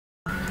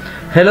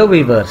Hello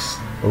viewers,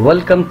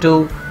 welcome to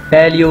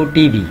Paleo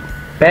TV.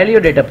 Paleo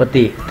data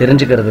பத்தி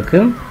தெரிஞ்சுக்கிறதுக்கு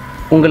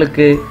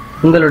உங்களுக்கு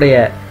உங்களுடைய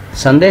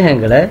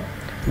சந்தேகங்களை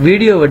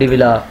வீடியோ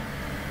வடிவிலா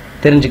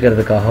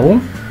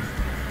தெரிஞ்சுக்கிறதுக்காகவும்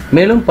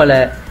மேலும் பல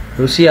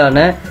ருசியான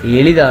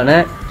எளிதான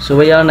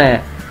சுவையான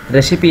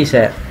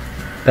ரெசிபீஸை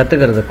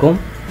கற்றுக்கிறதுக்கும்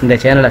இந்த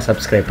சேனலை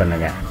சப்ஸ்கிரைப்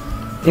பண்ணுங்க.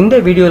 இந்த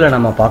வீடியோவில்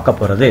நம்ம பார்க்க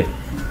போகிறது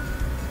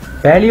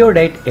பேலியோ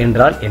டயட்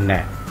என்றால்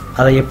என்ன,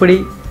 அதை எப்படி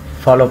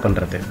ஃபாலோ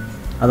பண்ணுறது,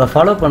 அதை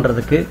ஃபாலோ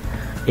பண்ணுறதுக்கு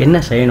என்ன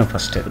செய்யணும்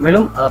ஃபர்ஸ்ட்,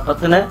 மேலும் அதை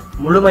பற்றின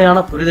முழுமையான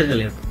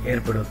புரிதல்கள்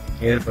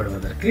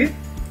ஏற்படுவதற்கு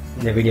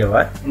இந்த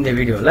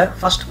வீடியோவில்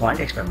ஃபர்ஸ்ட்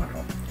பாயிண்ட் எக்ஸ்பிளைன்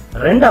பண்ணுறோம்.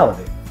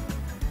 ரெண்டாவது,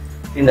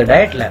 இந்த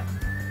டயட்டில்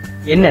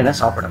என்னென்ன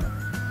சாப்பிடணும்,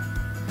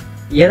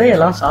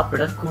 எதையெல்லாம்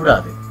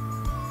சாப்பிடக்கூடாது,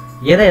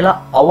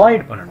 எதையெல்லாம்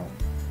அவாய்ட் பண்ணணும்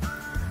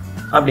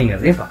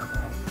அப்படிங்கிறதையும் பார்க்க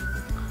போகிறோம்.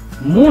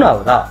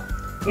 மூணாவதா,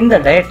 இந்த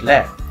டயட்டில்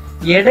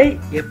எடை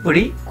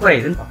எப்படி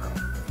குறையுதுன்னு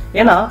பார்க்கணும்.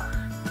 ஏன்னா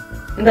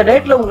இந்த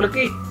டயட்டில்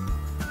உங்களுக்கு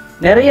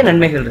நிறைய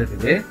நன்மைகள்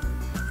இருக்குது.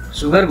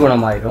 Sugar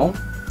குணமாயிரும்,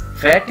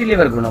 fatty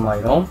liver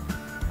குணமாயிரும்,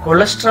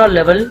 cholesterol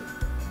level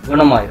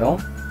குணமாயிரும்,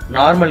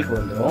 நார்மலுக்கு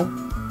வந்துடும்,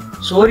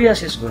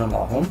 சோரியாசிஸ்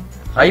குணமாகும்,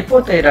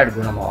 ஹைப்போதைராய்டு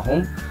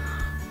குணமாகும்,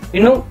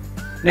 இன்னும்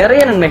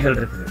நிறைய நன்மைகள்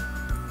இருக்குது.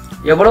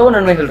 எவ்வளவோ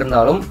நன்மைகள்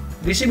இருந்தாலும்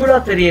விசிபிளா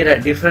தெரிகிற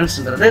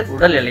டிஃபரன்ஸ்ன்றது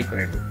உடல் எடை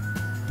குறைவு.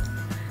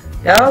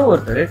 யாராவது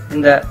ஒருத்தர்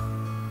இந்த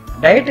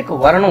டயட்டுக்கு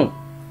வரணும்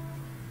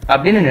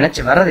அப்படின்னு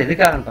நினைச்சு வர்றது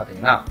எதுக்காகன்னு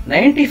பார்த்தீங்கன்னா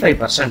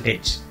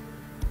 95%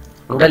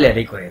 உடல்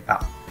எடை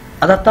குறையதான்.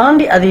 அதை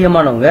தாண்டி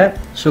அதிகமானவங்க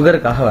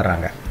சுகருக்காக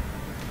வர்றாங்க.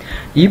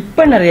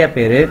 இப்ப நிறைய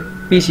பேர்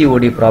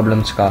பிசிஓடி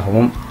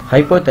ப்ராப்ளம்ஸ்க்காகவும்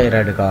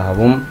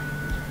ஹைப்போதைராய்டுக்காகவும்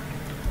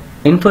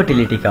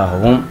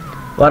இன்ஃபர்டிலிட்டிக்காகவும்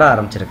வர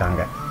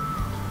ஆரம்பிச்சிருக்காங்க.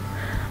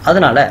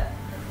 அதனால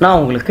நான்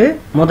உங்களுக்கு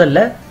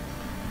முதல்ல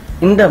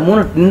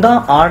இந்த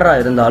ஆர்டரா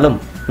இருந்தாலும்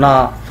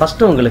நான்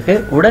ஃபர்ஸ்ட் உங்களுக்கு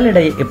உடல்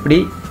எடை எப்படி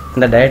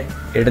இந்த டயட்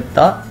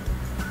எடுத்தா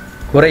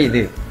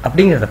குறையுது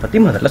அப்படிங்கிறத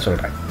பத்தி முதல்ல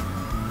சொல்றேன்.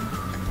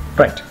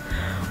 ரைட்.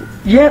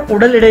 ஏன்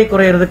உடல் எடை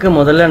குறையிறதுக்கு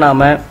முதல்ல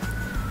நாம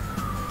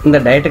இந்த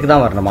டயட்டுக்கு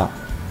தான் வரணுமா?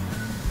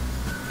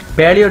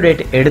 பேலியோ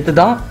டயட் எடுத்து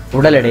தான்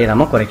உடல் எடையை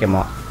நம்ம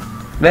குறைக்குமா?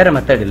 வேற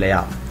மெத்தட் இல்லையா?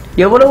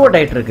 எவ்வளவோ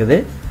டயட் இருக்குது,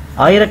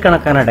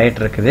 ஆயிரக்கணக்கான டயட்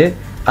இருக்குது.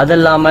 அது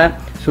இல்லாம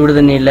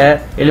சுடுதண்ணியில்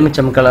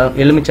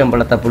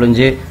எலுமிச்சம்பழத்தை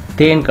புழிஞ்சு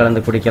தேன்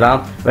கலந்து குடிக்கலாம்,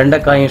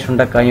 வெண்டைக்காயும்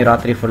சுண்டைக்காயும்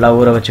ராத்திரி ஃபுல்லாக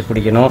ஊற வச்சு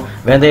குடிக்கணும்,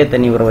 வெந்தய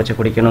தண்ணி ஊற வச்சு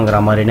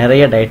குடிக்கணுங்கிற மாதிரி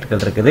நிறைய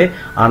டயட்டுகள் இருக்குது.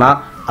 ஆனால்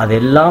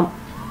அதெல்லாம்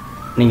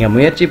நீங்கள்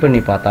முயற்சி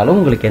பண்ணி பார்த்தாலும்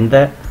உங்களுக்கு எந்த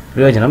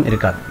பிரயோஜனம்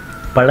இருக்காது,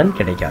 பலன்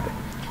கிடைக்காது.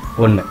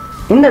 ஒன்று,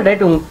 இந்த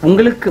டயட்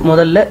உங்களுக்கு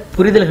முதல்ல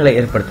புரிதல்களை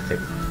ஏற்படுத்துது.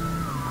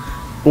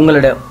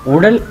 உங்களுடைய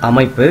உடல்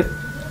அமைப்பு,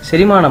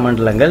 செரிமான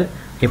மண்டலங்கள்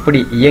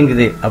எப்படி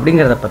இயங்குது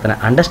அப்படிங்கிறத பற்றின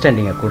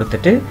அண்டர்ஸ்டாண்டிங்கை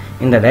கொடுத்துட்டு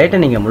இந்த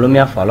டயட்டை நீங்கள்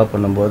முழுமையாக ஃபாலோ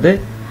பண்ணும்போது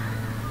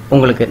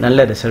உங்களுக்கு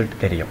நல்ல ரிசல்ட்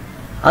தெரியும்.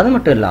 அது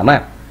மட்டும்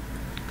இல்லாமல்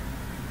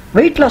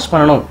வெயிட் லாஸ்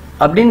பண்ணணும்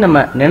அப்படின்னு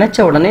நம்ம நினச்ச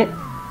உடனே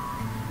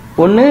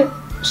ஒன்று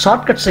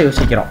ஷார்ட்கட்ஸை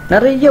யோசிக்கிறோம்.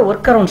 நிறைய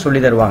ஒர்க் அரவுண்ட் சொல்லி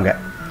தருவாங்க.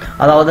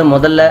 அதாவது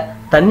முதல்ல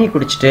தண்ணி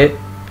குடிச்சிட்டு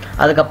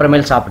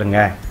அதுக்கப்புறமேல் சாப்பிடுங்க,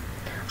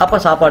 அப்போ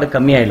சாப்பாடு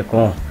கம்மியாக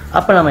இருக்கும்,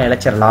 அப்போ நம்ம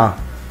இழைச்சிடலாம்.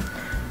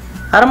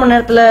 அரை மணி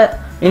நேரத்தில்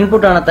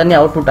இன்புட் ஆன தண்ணி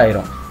அவுட்புட்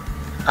ஆயிரும்.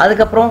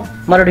 அதுக்கப்புறம்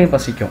மறுபடியும்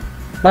பசிக்கும்,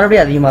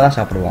 மறுபடியும் அதிகமாக தான்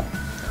சாப்பிடுவோம்.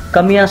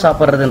 கம்மியாக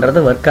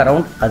சாப்பிட்றதுன்றது ஒர்க்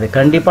அரவுண்ட். அது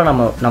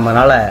கண்டிப்பாக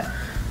நம்மளால்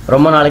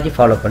ரொம்ப நாளைக்கு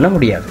ஃபாலோ பண்ண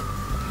முடியாது.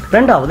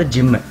 ரெண்டாவது,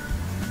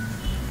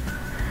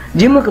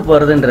 ஜிம்முக்கு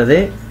போகிறதுன்றது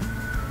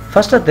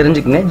ஃபர்ஸ்ட்டாக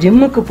தெரிஞ்சுக்கங்க.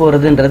 ஜிம்முக்கு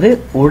போகிறதுன்றது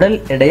உடல்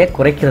எடையை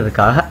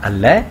குறைக்கிறதுக்காக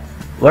அல்ல,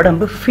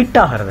 உடம்பு ஃபிட்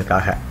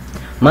ஆகிறதுக்காக,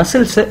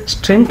 மசில்ஸை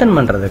ஸ்ட்ரென்தன்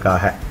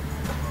பண்ணுறதுக்காக.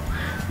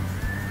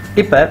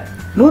 இப்போ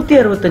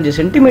 165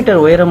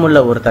 சென்டிமீட்டர் உயரமுள்ள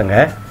ஒருத்தங்க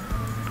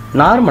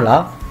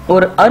நார்மலாக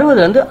ஒரு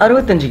 60 to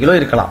 65 கிலோ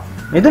இருக்கலாம்.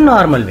 இது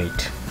நார்மல்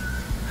வெயிட்.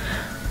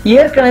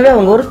 ஏற்கனவே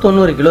அவங்க ஒரு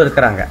 90 கிலோ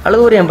இருக்கிறாங்க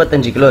அல்லது ஒரு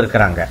 85 கிலோ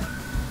இருக்கிறாங்க.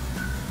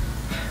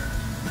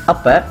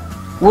 அப்ப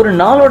ஒரு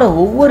நாளோட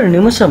ஒவ்வொரு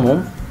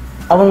நிமிஷமும்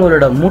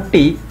அவங்களோட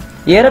முட்டி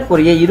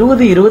ஏறக்குறைய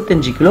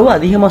 20-25 கிலோ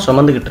அதிகமா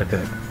சுமந்துகிட்டு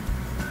இருக்குது.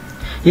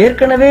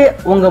 ஏற்கனவே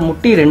உங்க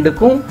முட்டி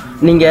ரெண்டுக்கும்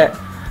நீங்க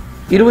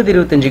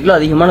 20-25 கிலோ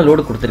அதிகமான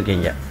லோடு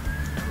கொடுத்துருக்கீங்க.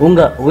 உங்க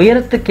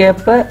உயரத்திற்கு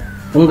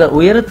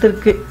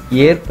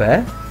ஏற்ப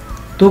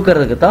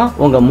தூக்கிறதுக்கு தான்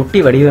உங்க முட்டி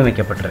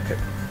வடிவமைக்கப்பட்டிருக்கு.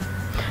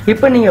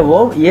 இப்போ நீங்கள்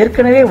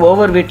ஏற்கனவே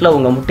ஓவர் வெயிட்டில்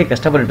உங்கள் முட்டி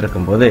கஷ்டப்பட்டு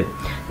இருக்கும்போது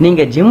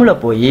நீங்கள்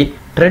ஜிம்மில் போய்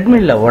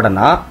ட்ரெட்மில்ல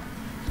ஓடனா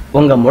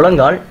உங்கள்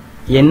முழங்கால்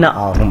என்ன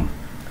ஆகும்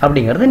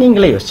அப்படிங்கிறத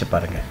நீங்களே யோசிச்சு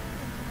பாருங்க.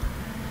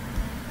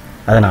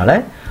 அதனால்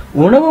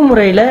உணவு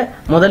முறையில்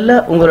முதல்ல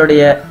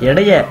உங்களுடைய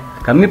எடையை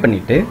கம்மி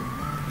பண்ணிட்டு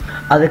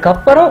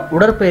அதுக்கப்புறம்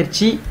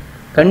உடற்பயிற்சி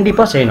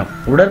கண்டிப்பாக செய்யணும்.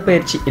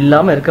 உடற்பயிற்சி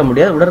இல்லாமல் இருக்க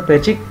முடியாது,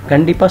 உடற்பயிற்சி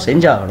கண்டிப்பாக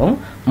செஞ்சாகணும்.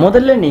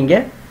 முதல்ல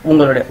நீங்கள்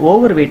உங்களுடைய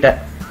ஓவர் வெயிட்டை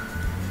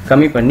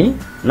கம்மி பண்ணி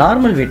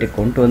நார்மல் வெயிட்டுக்கு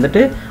கொண்டு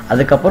வந்துட்டு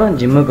அதுக்கப்புறம்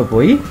ஜிம்முக்கு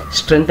போய்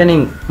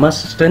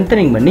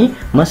ஸ்ட்ரென்தனிங் பண்ணி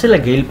மசிலை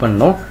கெயின்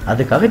பண்ணணும்.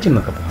 அதுக்காக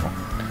ஜிம்முக்கு போகிறோம்.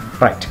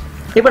 ரைட்.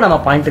 இப்போ நம்ம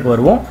பாயிண்ட்டுக்கு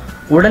வருவோம்.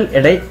 உடல்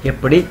எடை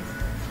எப்படி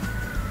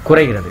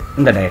குறைகிறது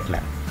இந்த டயட்டில்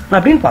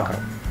அப்படின்னு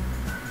பார்க்குறோம்.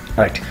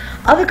 ரைட்.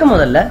 அதுக்கு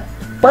முதல்ல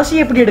பசி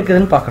எப்படி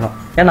எடுக்குதுன்னு பார்க்கணும்.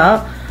 ஏன்னா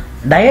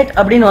டயட்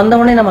அப்படின்னு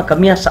வந்தவொடனே நம்ம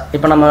கம்மியாக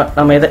இப்போ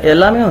நம்ம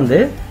எல்லாமே வந்து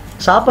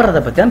சாப்பிட்றத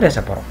பற்றி தான் பேச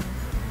போகிறோம்.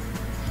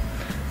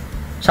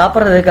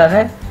 சாப்பிட்றதுக்காக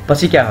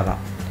பசிக்காக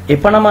தான்.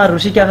 இப்போ நம்ம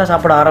ருசிக்காக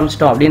சாப்பிட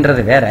ஆரம்பிச்சிட்டோம்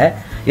அப்படின்றது வேற.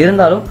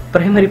 இருந்தாலும்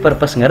பிரைமரி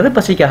பர்பஸ்ங்கிறது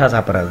பசிக்காக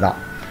சாப்பிட்றது தான்.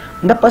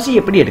 இந்த பசி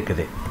எப்படி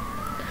எடுக்குது,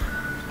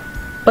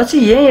 பசி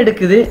ஏன்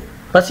எடுக்குது,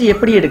 பசி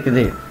எப்படி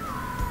எடுக்குது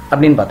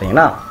அப்படின்னு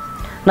பார்த்தீங்கன்னா,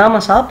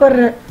 நாம்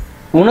சாப்பிட்ற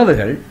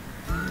உணவுகள்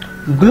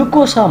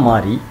குளுக்கோஸாக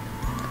மாறி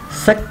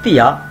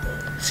சக்தியாக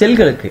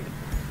செல்களுக்கு,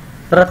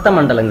 இரத்த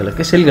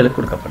மண்டலங்களுக்கு, செல்களுக்கு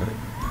கொடுக்கப்படுது.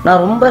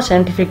 நான் ரொம்ப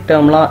சயின்டிஃபிக்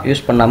டேர்ம்லாம்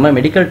யூஸ் பண்ணாமல்,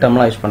 மெடிக்கல்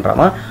டேர்ம்லாம் யூஸ்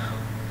பண்ணுறாமல்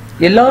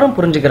எல்லாரும்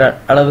புரிஞ்சுக்கிற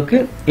அளவுக்கு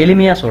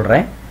எளிமையாக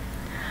சொல்கிறேன்.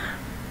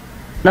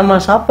 நம்ம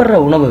சாப்பிட்ற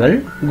உணவுகள்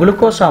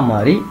குளுக்கோஸாக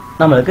மாறி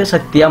நம்மளுக்கு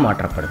சக்தியாக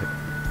மாற்றப்படுது.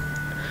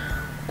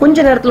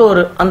 கொஞ்ச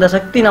நேரத்தில் அந்த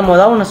சக்தி நம்ம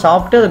ஏதாவது ஒன்று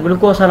சாப்பிட்டு அது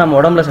குளுக்கோஸாக நம்ம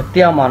உடம்புல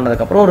சக்தியாக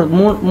மாறினதுக்கப்புறம் ஒரு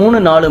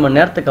 3-4 மணி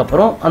நேரத்துக்கு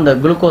அப்புறம் அந்த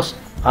குளுக்கோஸ்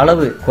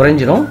அளவு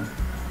குறைஞ்சிரும்.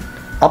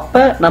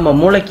 அப்போ நம்ம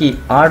மூளைக்கு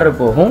ஆர்டர்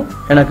போகும்,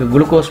 எனக்கு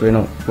குளுக்கோஸ்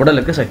வேணும்,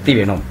 உடலுக்கு சக்தி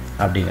வேணும்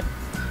அப்படின்னு.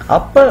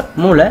 அப்போ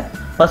மூளை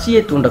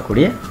பசியை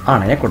தூண்டக்கூடிய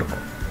ஆணையை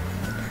கொடுக்கும்.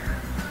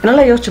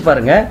 நல்லா யோசிச்சு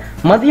பாருங்க,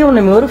 மதியம்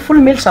நம்ம ஒரு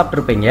ஃபுல் மீல்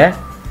சாப்பிட்ருப்பீங்க.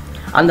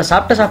 அந்த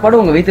சாப்பிட்ட சாப்பாடு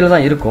உங்கள் வீட்டில்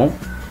தான் இருக்கும்.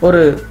 ஒரு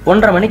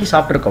 1:30 மணிக்கு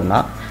சாப்பிட்ருக்கோம்னா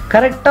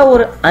கரெக்டாக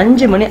ஒரு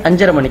 5 மணி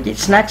 5:30 மணிக்கு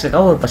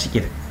ஸ்நாக்ஸுக்காக ஒரு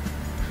பசிக்குது.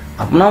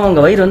 அப்படின்னா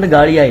உங்கள் வயிறு வந்து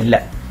காலியாக இல்லை.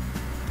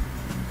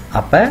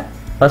 அப்போ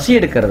பசி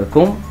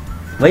எடுக்கிறதுக்கும்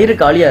வயிறு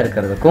காலியாக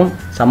இருக்கிறதுக்கும்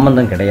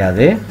சம்பந்தம்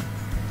கிடையாது.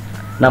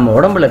 நம்ம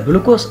உடம்புல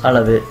குளுக்கோஸ்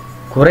அளவு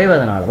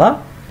குறைவதனால தான்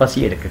பசி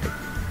எடுக்குது,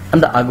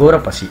 அந்த அகோர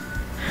பசி.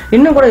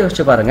 இன்னும் கூட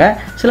யோசிச்சு பாருங்க,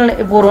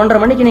 இப்போ ஒரு 1:30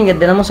 மணிக்கு நீங்கள்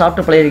தினமும்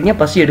சாப்பிட்டு பழகிருக்கீங்க,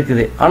 பசி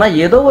எடுக்குது. ஆனால்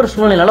ஏதோ ஒரு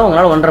சூழ்நிலையால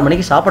உங்களால் 1:30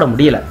 மணிக்கு சாப்பிட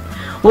முடியல.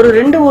 ஒரு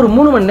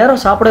 3 மணி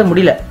நேரம் சாப்பிட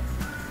முடியல,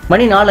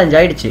 மணி 4-5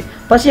 ஆயிடுச்சு,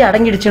 பசி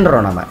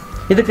அடங்கிடுச்சுன்றோம். நம்ம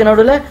இதுக்கு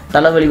நடுவில்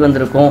தலைவலி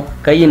வந்திருக்கும்,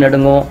 கை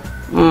நடுங்கும்,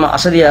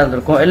 அசதியாக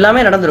இருந்திருக்கும்,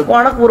 எல்லாமே நடந்திருக்கும்.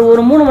 ஆனால்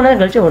ஒரு 3 மணி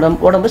நேரம் கழிச்சு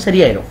உடம்பு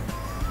சரியாயிடும்.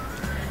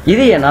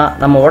 இது ஏன்னா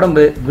நம்ம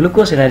உடம்பு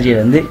குளுக்கோஸ்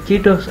எனர்ஜியிலேருந்து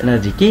கீட்டோஸ்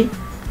எனர்ஜிக்கு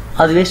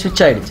அதுவே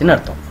ஸ்விட்ச் ஆகிடுச்சுன்னு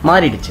அர்த்தம்,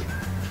 மாறிடுச்சு.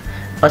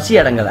 பசி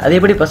அடங்கலை. அது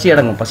எப்படி பசி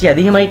அடங்கும்? பசி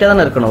அதிகமாகிட்டே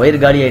தானே இருக்கணும், வயிறு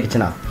காலி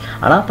ஆயிடுச்சுன்னா.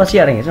 ஆனால் பசி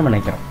அடங்கிடுச்சு நம்ம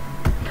நினைக்கிறோம்.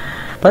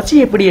 பசி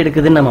எப்படி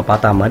எடுக்குதுன்னு நம்ம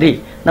பார்த்தா மாதிரி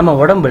நம்ம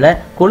உடம்புல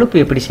கொழுப்பு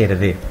எப்படி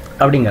செய்கிறது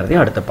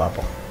அப்படிங்கிறதையும் அடுத்து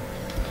பார்ப்போம்.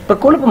 இப்போ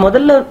கொழுப்பு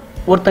முதல்ல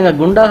ஒருத்தங்க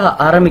குண்டாக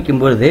ஆரம்பிக்கும்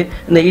பொழுது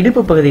இந்த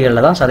இடுப்பு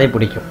பகுதிகளில் தான் சதை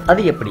பிடிக்கும்.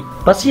 அது எப்படி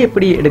பசி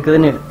எப்படி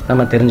எடுக்குதுன்னு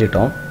நம்ம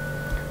தெரிஞ்சிட்டோம்.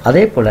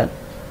 அதே போல்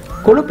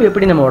கொழுப்பு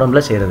எப்படி நம்ம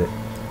உடம்புல செய்கிறது,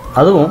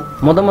 அதுவும்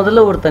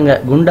முதல்ல ஒருத்தங்க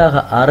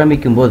குண்டாக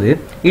ஆரம்பிக்கும் போது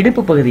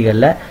இடுப்பு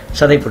பகுதிகளில்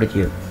சதை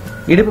பிடிக்குது,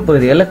 இடுப்பு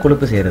பகுதிகளில்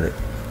கொழுப்பு செய்கிறது.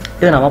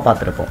 இதை நம்ம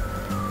பார்த்துருப்போம்.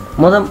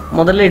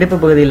 முதல்ல இடுப்பு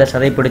பகுதியில்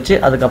சதை பிடிச்சி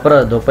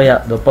அதுக்கப்புறம்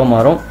தொப்பை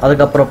மாறும்.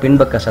 அதுக்கப்புறம்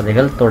பின்பக்க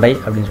சதைகள், தொடை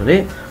அப்படின்னு சொல்லி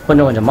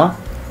கொஞ்சம்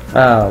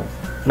கொஞ்சமாக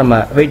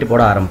நம்ம வெயிட்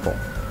போட ஆரம்பிப்போம்.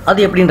 அது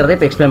எப்படின்றதை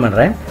இப்போ எக்ஸ்பிளைன்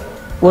பண்ணுறேன்.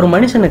 ஒரு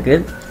மனுஷனுக்கு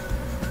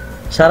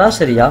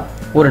சராசரியாக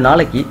ஒரு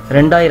நாளைக்கு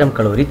 2000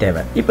 கலோரி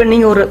தேவை. இப்போ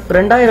நீங்கள் ஒரு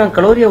 2000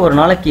 கலோரியை ஒரு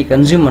நாளைக்கு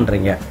கன்சியூம்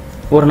பண்ணுறீங்க.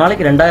 ஒரு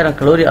நாளைக்கு 2000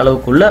 கலோரி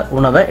அளவுக்குள்ள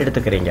உணவை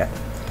எடுத்துக்கிறீங்க.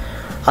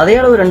 அதே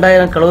அளவு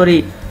 2000 கலோரி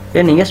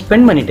நீங்கள்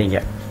ஸ்பெண்ட் பண்ணிட்டீங்க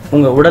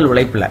உங்கள் உடல்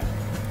உழைப்பில்.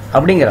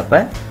 அப்படிங்கிறப்ப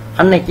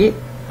அன்னைக்கு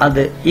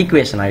அது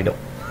ஈக்குவேஷன் ஆகிடும்.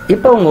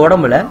 இப்போ உங்கள்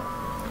உடம்புல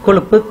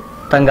கொழுப்பு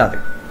தங்காது.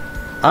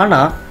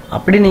 ஆனால்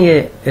அப்படி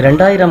நீங்கள்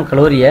 2000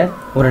 கலோரியை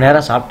ஒரு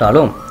நேரம்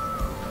சாப்பிட்டாலும்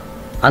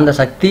அந்த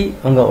சக்தி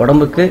உங்கள்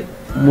உடம்புக்கு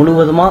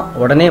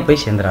முழுவதுமாக உடனே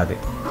போய் சேர்ந்துடாது.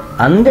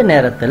 அந்த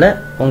நேரத்தில்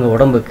உங்கள்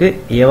உடம்புக்கு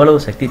எவ்வளவு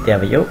சக்தி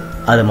தேவையோ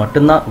அது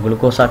மட்டும்தான்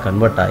குளுக்கோஸாக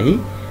கன்வெர்ட் ஆகி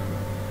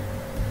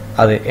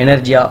அது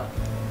எனர்ஜியாக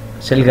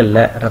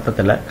செல்களில்,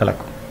 ரத்தத்தில்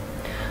கலக்கும்.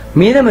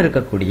 மீதம்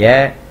இருக்கக்கூடிய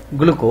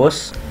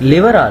குளுக்கோஸ்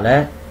லிவரால்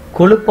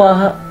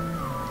கொழுப்பாக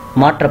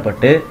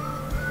மாற்றப்பட்டு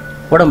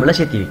உடம்புல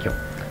சேர்த்தி வைக்கும்.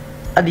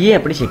 அது ஏன்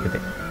எப்படி சேர்க்குது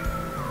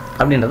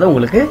அப்படின்றத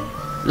உங்களுக்கு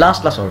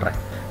லாஸ்ட்டில் சொல்கிறேன்.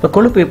 இப்போ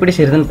கொழுப்பு எப்படி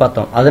செய்கிறதுன்னு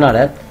பார்த்தோம். அதனால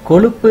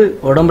கொழுப்பு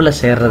உடம்புல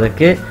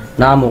சேர்றதுக்கு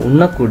நாம்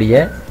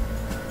உண்ணக்கூடிய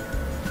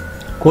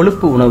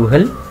கொழுப்பு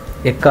உணவுகள்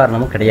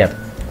எக்காரணமும் கிடையாது.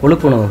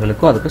 கொழுப்பு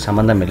உணவுகளுக்கும் அதுக்கு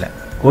சம்மந்தம் இல்லை.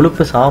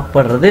 கொழுப்பு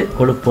சாப்பிட்றது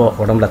கொழுப்பு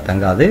உடம்புல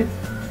தங்காது.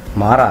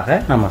 மாறாக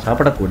நம்ம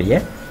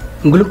சாப்பிடக்கூடிய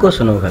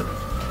குளுக்கோஸ் உணவுகள்,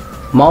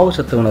 மாவு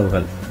சத்து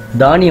உணவுகள்,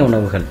 தானிய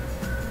உணவுகள்,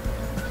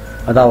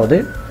 அதாவது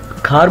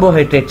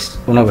கார்போஹைட்ரேட்ஸ்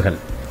உணவுகள்,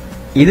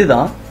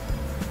 இதுதான்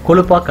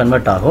கொழுப்பாக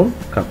கன்வெர்ட் ஆகும்,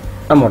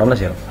 நம்ம உடம்புல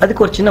சேரும்.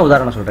 அதுக்கு ஒரு சின்ன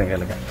உதாரணம் சொல்கிறேன்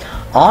கேளுங்க.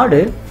 ஆடு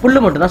புல்லு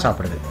மட்டும் தான்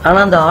சாப்பிடுது.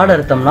 ஆனால் அந்த ஆடு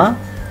அறுத்தோம்னா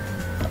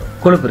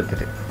கொழுப்பு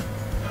இருக்குது.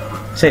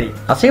 சரி,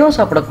 அசைவம்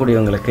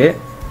சாப்பிடக்கூடியவங்களுக்கு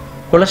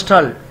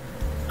கொலஸ்ட்ரால்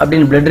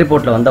அப்படின்னு பிளட்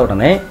ரிப்போர்ட்டில் வந்த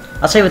உடனே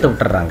அசைவத்தை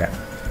விட்டுறாங்க.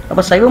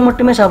 அப்போ சைவம்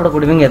மட்டுமே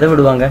சாப்பிடக்கூடியவங்க எதை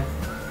விடுவாங்க?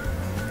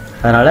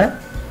 அதனால்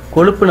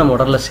கொழுப்பு நம்ம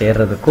உடலில்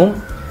சேர்றதுக்கும்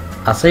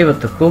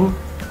அசைவத்துக்கும்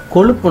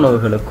கொழுப்பு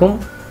உணவுகளுக்கும்,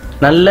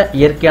 நல்ல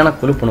இயற்கையான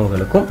கொழுப்பு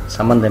உணவுகளுக்கும்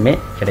சம்பந்தமே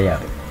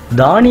கிடையாது.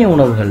 தானிய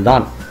உணவுகள்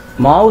தான்,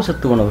 மாவு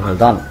சத்து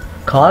உணவுகள் தான்,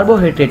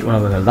 கார்போஹைட்ரேட்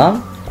உணவுகள் தான்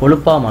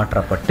கொழுப்பாக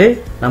மாற்றப்பட்டு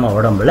நம்ம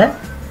உடம்புல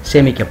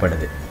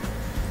சேமிக்கப்படுது.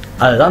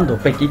 அதுதான்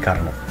தொப்பைக்கு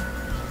காரணம்.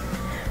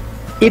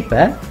 இப்போ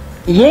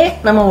ஏன்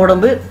நம்ம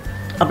உடம்பு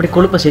அப்படி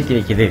கொழுப்பை சேர்த்து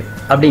வைக்குது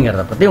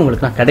அப்படிங்கிறத பற்றி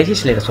உங்களுக்கு நான் கடைசி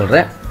ஸ்லைடில்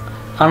சொல்கிறேன்.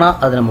 ஆனால்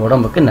அது நம்ம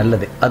உடம்புக்கு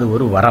நல்லது, அது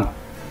ஒரு வரம்.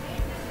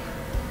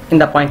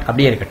 இந்த பாயிண்ட்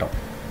அப்படியே இருக்கட்டும்.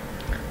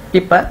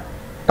 இப்போ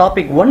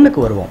டாபிக் 1க்கு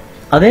வருவோம்.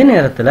 அதே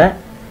நேரத்தில்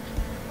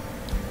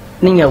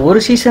நீங்கள் ஒரு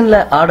சீசனில்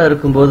ஆடை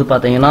இருக்கும்போது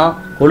பார்த்தீங்கன்னா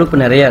கொழுப்பு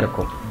நிறையா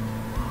இருக்கும்,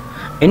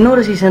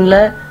 இன்னொரு சீசனில்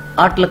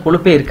ஆட்டில்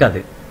கொழுப்பே இருக்காது.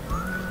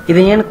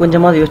 இதை ஏன்னு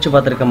கொஞ்சமாவது யோசிச்சு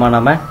பார்த்துருக்கோமா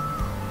நாம?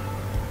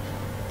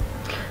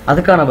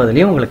 அதுக்கான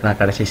பதிலையும் உங்களுக்கு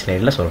நான் கடைசி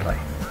ஸ்லைடில்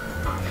சொல்கிறேன்.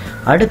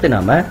 அடுத்து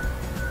நாம்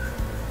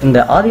இந்த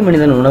ஆதி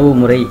மனிதன் உணவு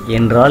முறை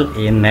என்றால்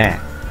என்ன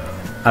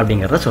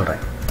அப்படிங்கிறத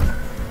சொல்கிறேன்.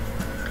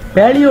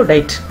 பேலியோ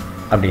டயட்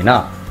அப்படின்னா,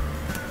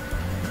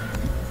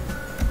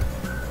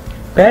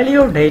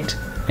 பேலியோ டயட்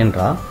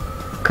என்றால்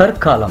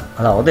கற்காலம்,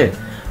 அதாவது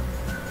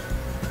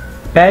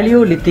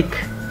பேலியோலித்திக்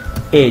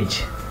ஏஜ்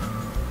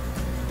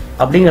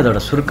அப்படிங்கிறதோட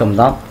சுருக்கம்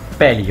தான்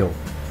பேலியோ.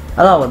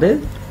 அதாவது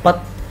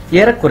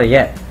ஏறக்குறைய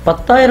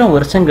 10,000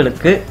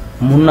 வருஷங்களுக்கு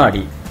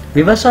முன்னாடி,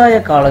 விவசாய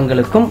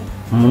காலங்களுக்கும்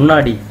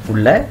முன்னாடி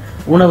உள்ள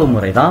உணவு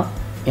முறை தான்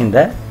இந்த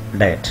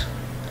டயட்,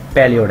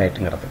 பேலியோ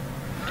டயட்டுங்கிறது.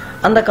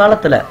 அந்த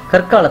காலத்தில்,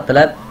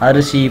 கற்காலத்தில்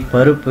அரிசி,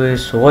 பருப்பு,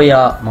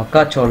 சோயா,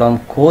 மக்காச்சோளம்,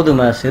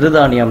 கோதுமை,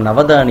 சிறுதானியம்,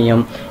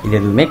 நவதானியம் இது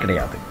எதுவுமே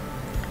கிடையாது.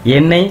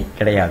 எண்ணெய்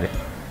கிடையாது,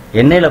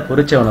 எண்ணெயில்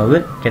பொரிச்ச உணவு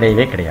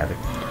கிடையவே கிடையாது.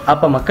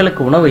 அப்போ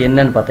மக்களுக்கு உணவு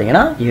என்னன்னு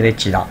பார்த்தீங்கன்னா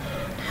இறைச்சி தான்.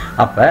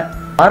 அப்போ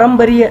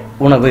பாரம்பரிய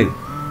உணவு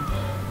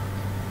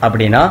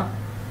அப்படின்னா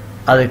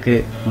அதுக்கு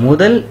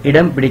முதல்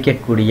இடம்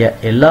பிடிக்கக்கூடிய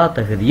எல்லா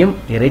தகுதியும்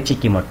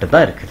இறைச்சிக்கு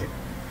மட்டும்தான் இருக்குது.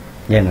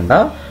 ஏனென்றா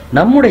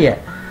நம்முடைய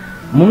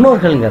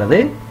முன்னோர்கள்ங்கிறது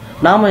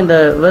நாம் இந்த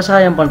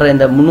விவசாயம் பண்ணுற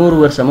இந்த 300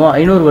 வருஷமோ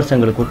 500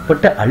 வருஷங்களுக்கு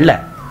உட்பட்டு அல்ல,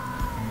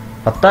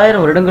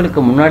 10,000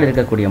 வருடங்களுக்கு முன்னாடி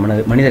இருக்கக்கூடிய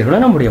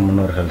மனிதர்களும் நம்முடைய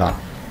முன்னோர்கள் தான்.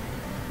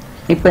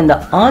 இப்போ இந்த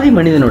ஆதி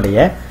மனிதனுடைய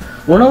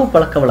உணவு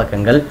பழக்க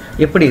வழக்கங்கள்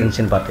எப்படி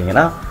இருந்துச்சுன்னு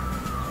பார்த்தீங்கன்னா,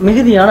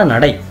 மிகுதியான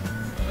நடை,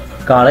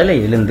 காலையில்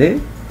எழுந்து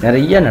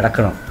நிறைய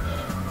நடக்கணும்,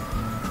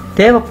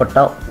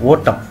 தேவைப்பட்டா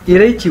ஓட்டம்,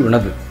 இறைச்சி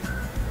உணவு,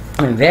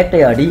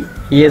 வேட்டையாடி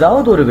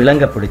ஏதாவது ஒரு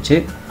விலங்கை பிடிச்சி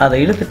அதை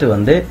இழுத்துட்டு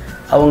வந்து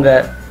அவங்க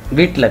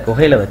வீட்டில்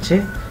குகையில் வச்சு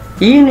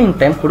ஈவினிங்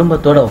டைம்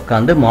குடும்பத்தோடு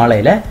உட்காந்து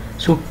மாலையில்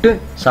சுட்டு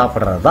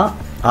சாப்பிட்றது தான்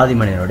ஆதி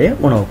மனிதனுடைய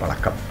உணவு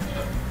பழக்கம்.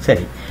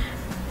 சரி,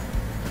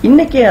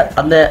 இன்னைக்கு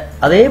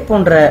அதே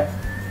போன்ற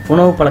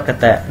உணவு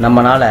பழக்கத்தை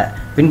நம்மளால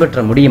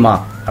பின்பற்ற முடியுமா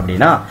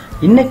அப்படின்னா,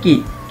 இன்னைக்கு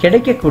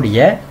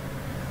கிடைக்கக்கூடிய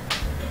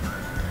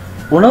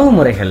உணவு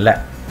முறைகளில்,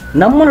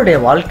 நம்மளுடைய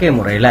வாழ்க்கை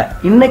முறையில்,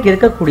 இன்னைக்கு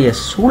இருக்கக்கூடிய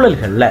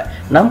சூழல்களில்,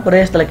 நம்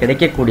பிரதேசத்தில்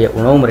கிடைக்கக்கூடிய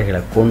உணவு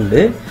முறைகளை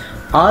கொண்டு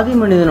ஆதி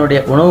மனிதனுடைய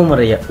உணவு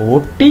முறையை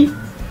ஒட்டி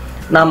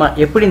நாம்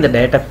எப்படி இந்த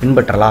டயட்டை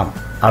பின்பற்றலாம்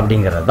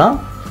அப்படிங்கிறது தான்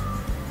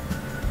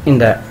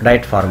இந்த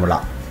டயட் ஃபார்முலா.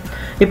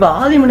 இப்போ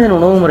ஆதி மனிதன்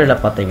உணவு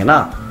முறையில் பார்த்தீங்கன்னா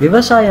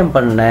விவசாயம்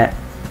பண்ண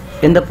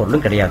எந்த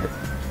பொருளும் கிடையாது.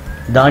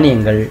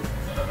 தானியங்கள்,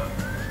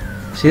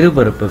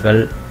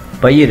 சிறுபருப்புகள்,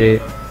 பயிறு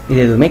இது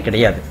எதுவுமே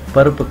கிடையாது.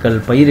 பருப்புகள்,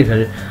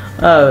 பயிர்கள்,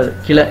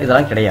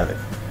 இதெல்லாம் கிடையாது.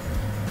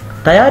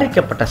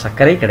 தயாரிக்கப்பட்ட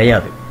சர்க்கரை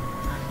கிடையாது.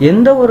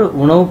 எந்த ஒரு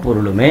உணவுப்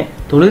பொருளுமே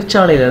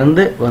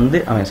தொழிற்சாலையிலிருந்து வந்து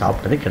அவன்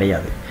சாப்பிட்டது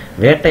கிடையாது.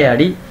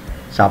 வேட்டையாடி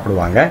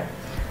சாப்பிடுவாங்க.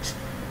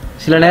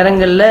 சில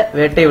நேரங்களில்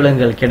வேட்டை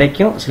விலங்குகள்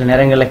கிடைக்கும், சில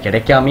நேரங்களில்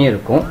கிடைக்காமே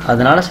இருக்கும்.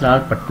 அதனால சில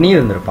நாள் பட்னியும்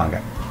இருந்திருப்பாங்க.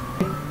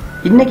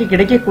 இன்னைக்கு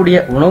கிடைக்கக்கூடிய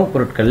உணவுப்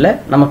பொருட்களில்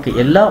நமக்கு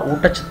எல்லா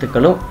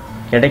ஊட்டச்சத்துக்களும்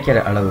கிடைக்கிற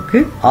அளவுக்கு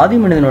ஆதி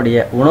மனிதனுடைய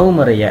உணவு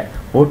முறையை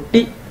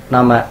ஒட்டி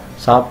நாம்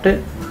சாப்பிட்டு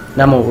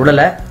நம்ம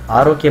உடலை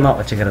ஆரோக்கியமாக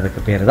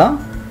வச்சுக்கிறதுக்கு பேர் தான்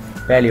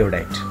பேலியோ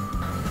டயட்.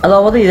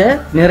 அதாவது இதை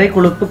நிறை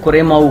கொழுப்பு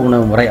குறைமாவு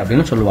உணவு முறை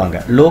அப்படின்னு சொல்லுவாங்க.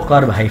 Low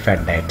corp high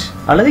fat diet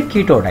அல்லது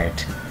கீட்டோ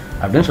டயட்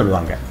அப்படின்னு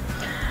சொல்லுவாங்க.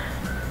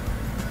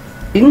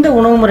 இந்த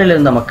உணவு முறையில்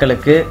இருந்த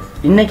மக்களுக்கு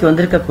இன்னைக்கு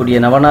வந்திருக்கக்கூடிய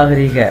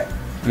நவநாகரிக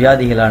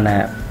வியாதிகளான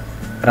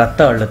இரத்த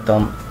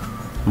அழுத்தம்,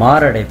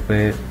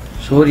 மாரடைப்பு,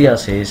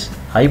 psoriasis,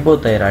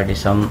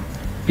 hypothyroidism,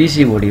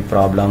 PCOD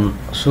problem,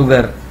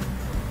 sugar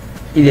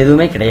இது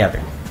எதுவுமே கிடையாது.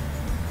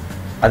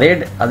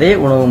 அதே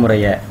உணவு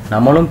முறையை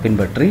நம்மளும்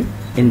பின்பற்றி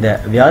இந்த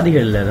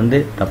வியாதிகளிலிருந்து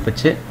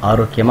தப்பிச்சு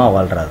ஆரோக்கியமாக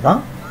வாழ்கிறது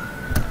தான்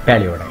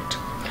பேலியோ டயட்.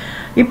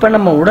 இப்போ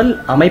நம்ம உடல்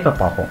அமைப்பை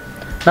பார்ப்போம்.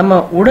 நம்ம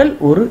உடல்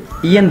ஒரு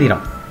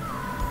இயந்திரம்,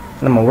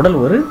 நம்ம உடல்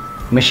ஒரு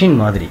மெஷின்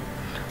மாதிரி.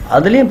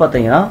 அதுலேயும்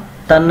பார்த்தீங்கன்னா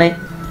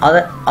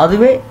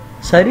அதுவே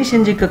சரி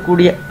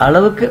செஞ்சிக்கக்கூடிய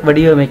அளவுக்கு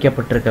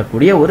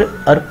வடிவமைக்கப்பட்டிருக்கக்கூடிய ஒரு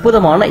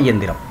அற்புதமான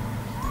இயந்திரம்.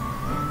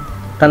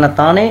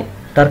 தன்னைத்தானே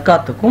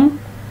தற்காத்துக்கும்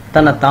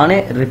தன்னைத்தானே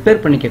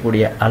ரிப்பேர்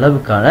பண்ணிக்கக்கூடிய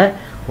அளவுக்கான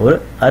ஒரு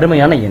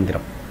அருமையான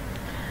இயந்திரம்.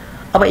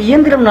 அப்போ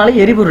இயந்திரம்னாலே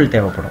எரிபொருள்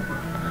தேவைப்படும்.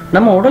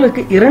 நம்ம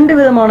உடலுக்கு 2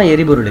 விதமான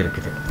எரிபொருள்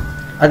இருக்குது.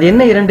 அது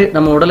என்ன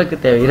நம்ம உடலுக்கு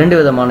தேவை 2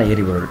 விதமான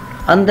எரிபொருள்.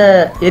 அந்த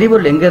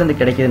எரிபொருள் எங்கேருந்து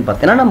கிடைக்குதுன்னு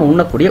பார்த்தீங்கன்னா நம்ம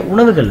உண்ணக்கூடிய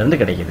உணவுகள்லேருந்து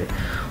கிடைக்குது.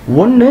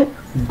 ஒன்று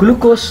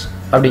குளுக்கோஸ்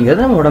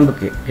அப்படிங்கிறது நம்ம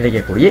உடம்புக்கு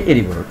கிடைக்கக்கூடிய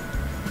எரிபொருள்.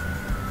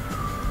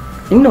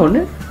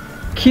 இன்னொன்று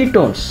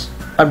கீட்டோன்ஸ்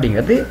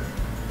அப்படிங்கிறது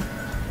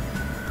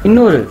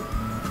இன்னொரு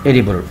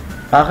எரிபொருள்.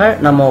 ஆக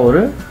நம்ம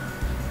ஒரு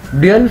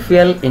டுயல்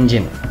ஃபியல்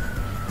என்ஜின்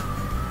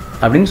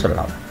அப்படின்னு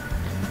சொல்லலாம்.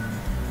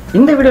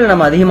 இந்த வீடியோவில்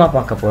நம்ம அதிகமாக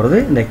பார்க்க போகிறது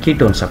இந்த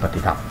கீட்டோன்ஸை பற்றி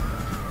தான்.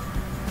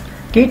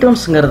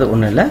 கீட்டோன்ஸுங்கிறது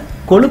ஒன்றும் இல்லை,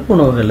 கொழுப்பு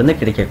உணவுகள்லேருந்து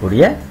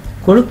கிடைக்கக்கூடிய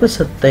கொழுப்பு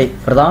சத்தை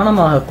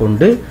பிரதானமாக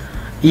கொண்டு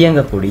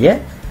இயங்கக்கூடிய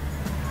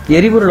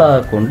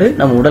எரிபொருளாக கொண்டு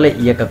நம்ம உடலை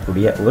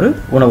இயக்கக்கூடிய ஒரு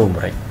உணவு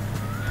முறை.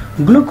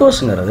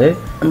 குளுக்கோஸுங்கிறது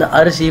அந்த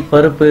அரிசி,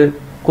 பருப்பு,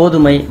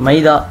 கோதுமை,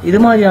 மைதா இது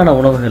மாதிரியான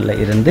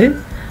உணவுகளில் இருந்து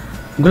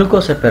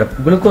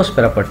குளுக்கோஸ்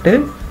பெறப்பட்டு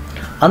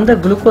அந்த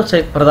குளுக்கோஸை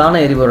பிரதான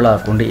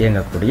எரிபொருளாக கொண்டு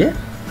இயங்கக்கூடிய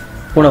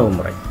உணவு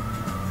முறை.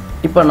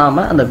 இப்போ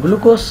நாம் அந்த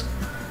குளுக்கோஸ்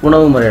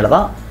உணவு முறையில்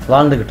தான்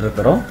வாழ்ந்துக்கிட்டு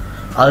இருக்கிறோம்.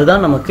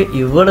 அதுதான் நமக்கு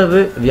இவ்வளவு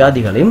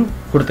வியாதிகளையும்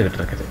கொடுத்துக்கிட்டு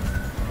இருக்குது.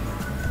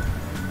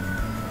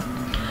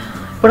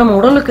 இப்போ நம்ம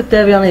உடலுக்கு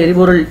தேவையான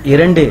எரிபொருள்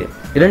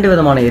இரண்டு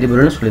விதமான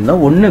எரிபொருள்னு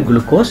சொல்லியிருந்தோம். ஒன்று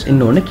குளுக்கோஸ்,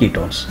 இன்னொன்று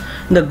கீட்டோன்ஸ்.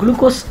 இந்த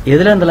குளுக்கோஸ்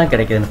எதுலேருந்தெல்லாம்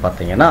கிடைக்குதுன்னு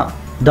பார்த்தீங்கன்னா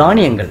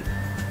தானியங்கள்,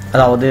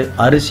 அதாவது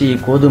அரிசி,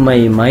 கோதுமை,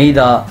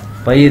 மைதா,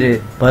 பயிறு,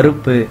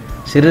 பருப்பு,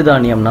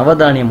 சிறுதானியம்,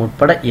 நவதானியம்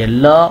உட்பட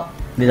எல்லா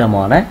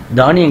விதமான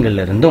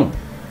தானியங்கள்ல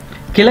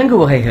கிழங்கு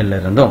வகைகள்ல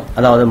இருந்தும்,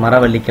 அதாவது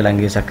மரவள்ளி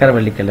கிழங்கு,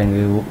 சக்கரவள்ளி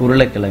கிழங்கு,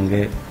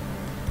 உருளைக்கிழங்கு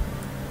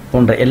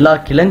போன்ற எல்லா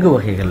கிழங்கு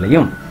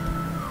வகைகள்லையும்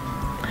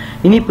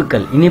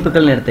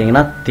இனிப்புகள்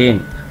எடுத்தீங்கன்னா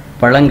தேன்,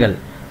 பழங்கள்,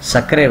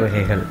 சர்க்கரை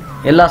வகைகள்,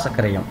 எல்லா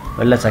சர்க்கரையும்,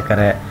 வெள்ளை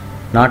சர்க்கரை,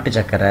 நாட்டு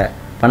சர்க்கரை,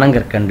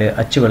 பனங்கற்கண்டு,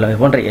 அச்சு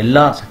வெல்லம் போன்ற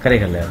எல்லா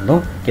சர்க்கரைகள்ல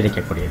இருந்தும்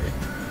கிடைக்கக்கூடியது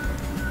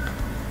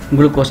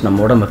குளுக்கோஸ்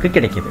நம்ம உடம்புக்கு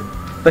கிடைக்குது.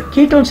 இப்போ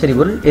கீட்டோன்ஸ்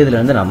எரிபொருள் இதுல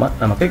இருந்து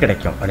நமக்கு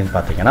கிடைக்கும் அப்படின்னு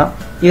பார்த்தீங்கன்னா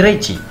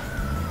இறைச்சி,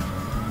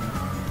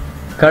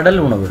 கடல்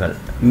உணவுகள்,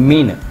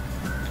 மீன்,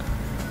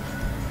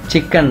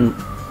 சிக்கன்,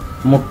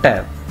 முட்டை,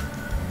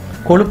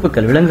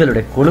 கொழுப்புக்கள்,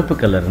 விலங்குகளுடைய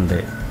கொழுப்புக்கள் இருந்து,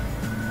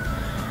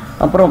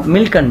 அப்புறம்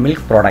மில்க் அண்ட்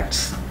மில்க்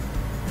ப்ராடக்ட்ஸ்,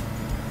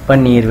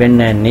 பன்னீர்,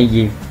 வெண்ணெய்,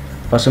 நெய்,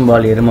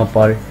 பசும்பால்,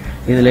 எருமைப்பால்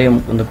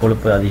இதுலேயும் இந்த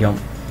கொழுப்பு அதிகம்.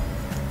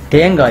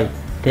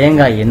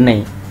 தேங்காய்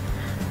எண்ணெய்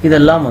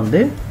இதெல்லாம்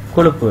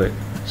கொழுப்பு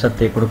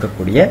சத்தை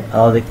கொடுக்கக்கூடிய,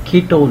 அதாவது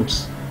கீட்டோன்ஸ்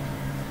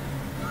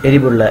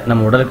எரிபொருளை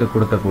நம்ம உடலுக்கு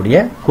கொடுக்கக்கூடிய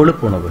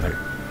கொழுப்பு உணவுகள்.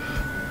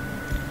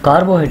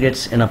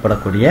 கார்போஹைட்ரேட்ஸ்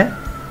எனப்படக்கூடிய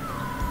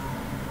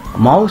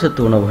மாவு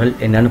சத்து உணவுகள்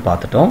என்னன்னு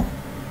பார்த்துட்டோம்.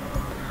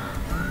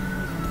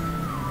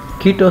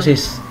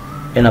 கீட்டோசிஸ்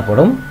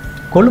எனப்படும்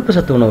கொழுப்பு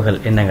சத்து உணவுகள்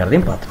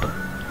என்னங்கிறதையும் பார்த்துட்டோம்.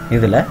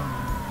 இதில்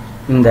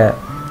இந்த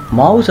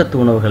மாவு சத்து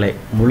உணவுகளை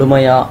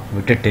முழுமையாக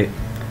விட்டுட்டு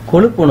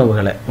கொழுப்பு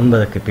உணவுகளை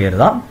உண்பதற்கு பேர்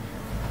தான்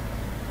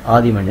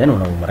ஆதி மனிதன்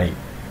உணவு முறை,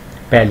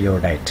 பேலியோ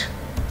டயட்.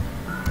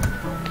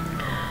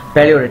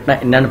 பேலியோ டயட்னா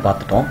என்னன்னு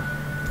பார்த்துட்டோம்.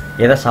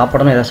 எதை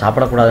சாப்பிடணும் எதை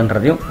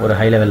சாப்பிடக்கூடாதுன்றதையும் ஒரு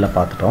ஹை லெவலில்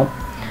பார்த்துட்டோம்.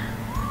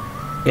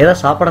 எதை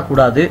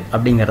சாப்பிடக்கூடாது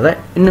அப்படிங்கிறத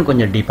இன்னும்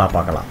கொஞ்சம் டீப்பாக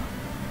பார்க்கலாம்.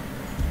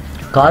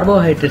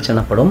 கார்போஹைட்ரேட்ஸ்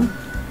எனப்படும்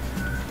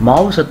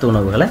மாவு சத்து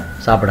உணவுகளை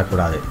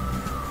சாப்பிடக்கூடாது,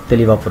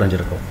 தெளிவாக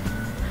புரிஞ்சிருக்கும்.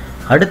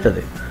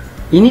 அடுத்தது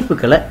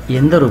இனிப்புகளை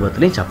எந்த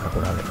ரூபத்திலையும்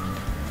சாப்பிடக்கூடாது,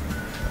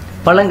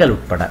 பழங்கள்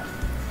உட்பட.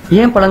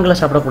 ஏன் பழங்களை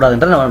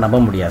சாப்பிடக்கூடாதுன்றதை நம்ம நம்ப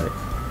முடியாது.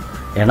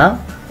 ஏன்னா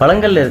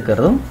பழங்களில்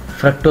இருக்கிறதும்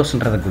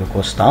ஃப்ரக்டோஸ்ன்றது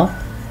குளுக்கோஸ் தான்.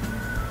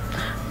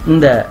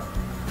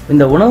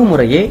 இந்த உணவு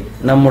முறையே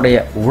நம்முடைய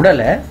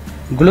உடலை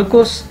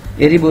குளுக்கோஸ்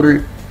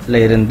எரிபொருளில்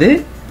இருந்து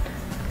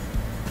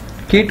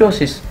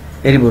கீட்டோசிஸ்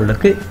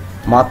எரிபொருளுக்கு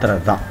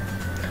மாற்றுறது தான்.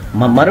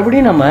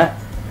 மறுபடியும் நம்ம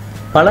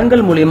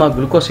பழங்கள் மூலியமாக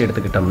குளுக்கோஸ்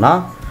எடுத்துக்கிட்டோம்னா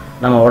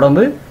நம்ம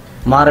உடம்பு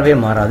மாறவே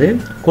மாறாது,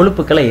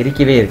 கொழுப்புக்களை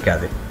எரிக்கவே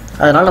இருக்காது.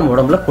 அதனால் நம்ம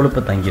உடம்புல கொழுப்பு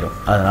தங்கிடும்.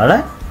 அதனால்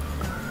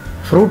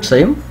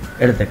ஃப்ரூட்ஸையும்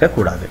எடுத்துக்க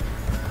கூடாது.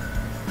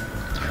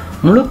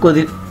 முழு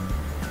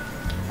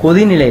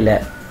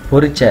கொதிநிலையில்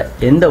பொரிச்ச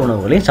எந்த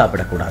உணவுகளையும்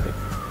சாப்பிடக்கூடாது.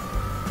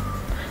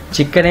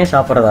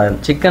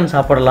 சிக்கன்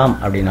சாப்பிடலாம்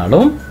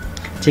அப்படின்னாலும்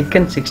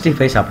சிக்கன்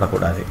 65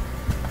 சாப்பிடக்கூடாது.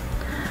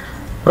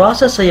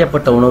 ப்ராசஸ்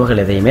செய்யப்பட்ட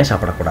உணவுகள் எதையுமே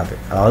சாப்பிடக்கூடாது.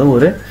 அதாவது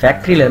ஒரு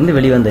ஃபேக்ட்ரியிலேருந்து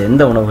வெளிவந்த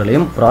எந்த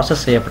உணவுகளையும்,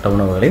 ப்ராசஸ் செய்யப்பட்ட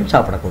உணவுகளையும்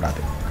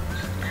சாப்பிடக்கூடாது.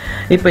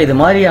 இப்போ இது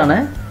மாதிரியான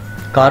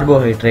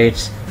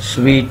carbohydrates,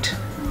 sweet,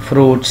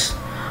 fruits,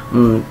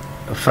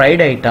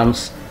 fried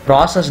items,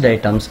 processed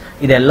items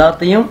இது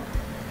எல்லாத்தையும்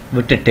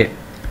விட்டுட்டு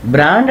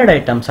பிராண்டட்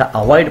ஐட்டம்ஸை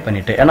அவாய்ட்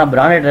பண்ணிவிட்டு, ஏன்னா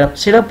பிராண்டட்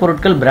சில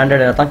பொருட்கள்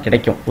பிராண்டடாக தான்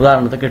கிடைக்கும்.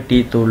 உதாரணத்துக்கு டீ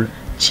தூள்,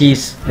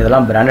 சீஸ்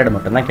இதெல்லாம் பிராண்டட்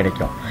மட்டும்தான்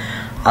கிடைக்கும்.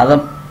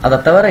 அதை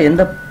தவிர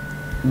எந்த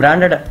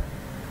பிராண்டட்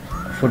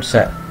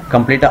ஃபுட்ஸை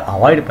கம்ப்ளீட்டாக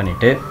அவாய்ட்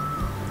பண்ணிவிட்டு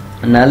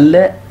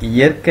நல்ல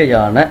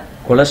இயற்கையான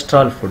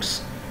கொலஸ்ட்ரால் ஃபுட்ஸ்,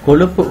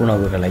 கொழுப்பு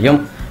உணவுகளையும்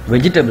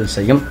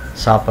வெஜிடபிள்ஸையும்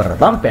சாப்பிட்றது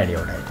தான்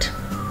பேலியோ டயட்.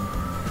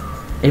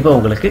 இப்போ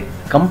உங்களுக்கு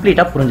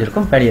கம்ப்ளீட்டாக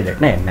புரிஞ்சிருக்கும் பேலியோ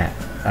டயட்னா என்ன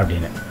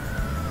அப்படின்னு.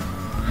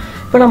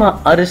 இப்போ நம்ம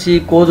அரிசி,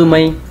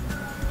 கோதுமை,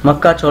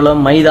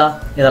 மக்காச்சோளம், மைதா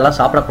இதெல்லாம்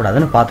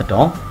சாப்பிடக்கூடாதுன்னு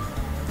பார்த்துட்டோம்.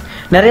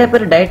 நிறைய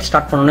பேர் டயட்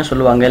ஸ்டார்ட் பண்ணணுன்னு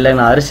சொல்லுவாங்க, இல்லை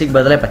நான் அரிசிக்கு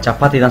பதிலாக இப்போ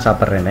சப்பாத்தி தான்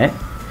சாப்பிட்றேன்னு.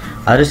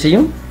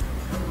 அரிசியும்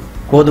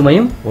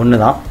கோதுமையும் ஒன்று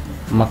தான்,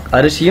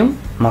 அரிசியும்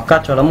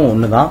மக்காச்சோளமும்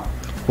ஒன்று தான்,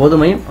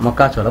 கோதுமையும்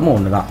மக்காச்சோளமும்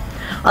ஒன்று தான்.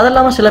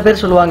 அதெல்லாமல் சில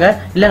பேர் சொல்லுவாங்க,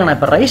 இல்லைங்க நான்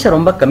இப்போ ரைஸை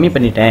ரொம்ப கம்மி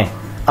பண்ணிட்டேன்,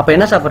 அப்போ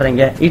என்ன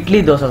சாப்பிட்றீங்க, இட்லி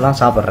தோசை தான்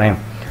சாப்பிட்றேன்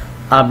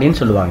அப்படின்னு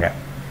சொல்லுவாங்க.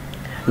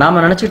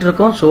 நாம் நினச்சிட்டு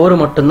இருக்கோம் சோறு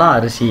மட்டும்தான்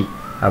அரிசி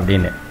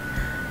அப்படின்னு.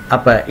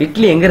 அப்போ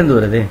இட்லி எங்கேருந்து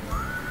வருது?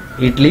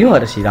 இட்லியும்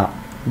அரிசி தான்.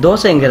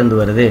 தோசை எங்கேருந்து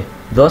வருது?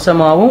 தோசை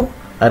மாவும்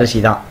அரிசி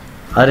தான்.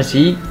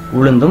 அரிசி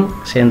உளுந்தும்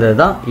சேர்ந்தது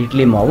தான்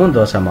இட்லி மாவும்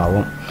தோசை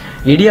மாவும்.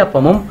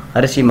 இடியாப்பமும்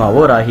அரிசி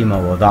மாவோ ராகி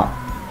மாவோ தான்,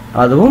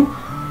 அதுவும்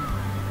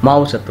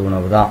மாவு சத்து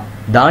உணவு தான்,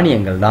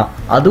 தானியங்கள் தான்,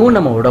 அதுவும்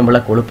நம்ம உடம்புல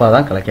கொழுப்பாக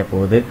தான் கலக்க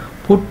போகுது.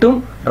 புட்டும்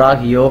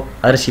ராகியோ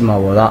அரிசி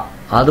மாவோ தான்,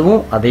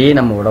 அதுவும் அதே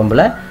நம்ம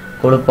உடம்புல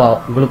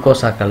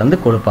குளுக்கோஸாக கலந்து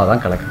கொழுப்பாக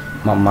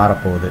தான்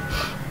மாறப்போகுது.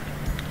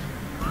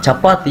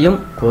 சப்பாத்தியும்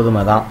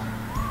கோதுமை தான்,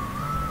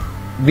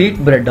 வீட்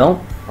பிரெட்டும்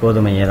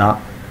கோதுமையே தான்,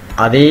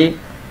 அதே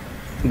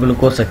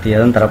குளுக்கோஸ் சக்தியை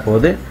தான்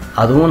தரப்போகுது,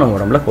 அதுவும் நம்ம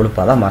உடம்புல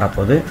கொழுப்பாக தான்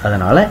மாறப்போகுது.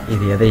 அதனால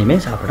இது எதையுமே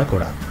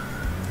சாப்பிடக்கூடாது.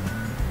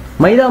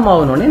 மைதா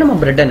மாவுனோடனே நம்ம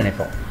பிரெட்டை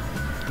நினைப்போம்.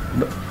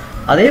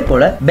 அதே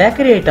போல்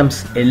பேக்கரி ஐட்டம்ஸ்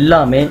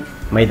எல்லாமே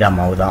மைதா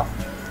மாவு தான்,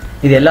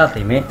 இது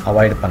எல்லாத்தையுமே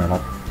அவாய்ட்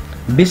பண்ணணும்.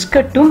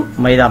 பிஸ்கட்டும்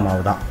மைதா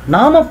மாவு தான்.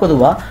 நாம்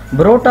பொதுவாக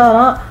புரோட்டா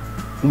தான்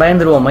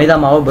பயந்துருவோம், மைதா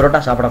மாவு புரோட்டா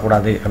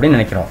சாப்பிடக்கூடாது அப்படின்னு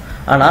நினைக்கிறோம்.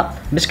 ஆனால்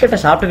பிஸ்கட்டை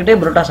சாப்பிட்டுக்கிட்டே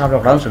புரோட்டா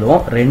சாப்பிடக்கூடாதுன்னு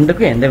சொல்லுவோம்.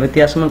 ரெண்டுக்கும் எந்த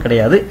வித்தியாசமும்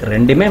கிடையாது,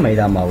 ரெண்டுமே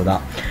மைதா மாவு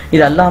தான்.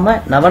 இது அல்லாமல்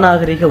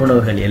நவநாகரிக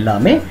உணவுகள்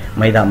எல்லாமே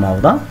மைதா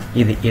மாவு தான்,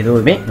 இது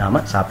எதுவுமே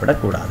நாம்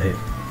சாப்பிடக்கூடாது.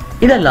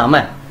 இது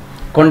இல்லாமல்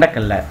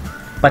கொண்டக்கடலை,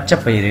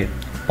 பச்சைப்பயிறு,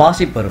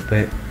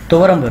 பாசிப்பருப்பு,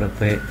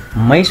 துவரம்பருப்பு,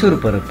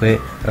 மைசூர் பருப்பு,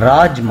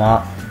 ராஜ்மா,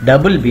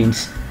 டபுள்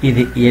பீன்ஸ்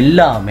இது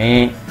எல்லாமே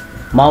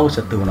மாவு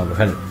சத்து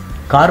உணவுகள்,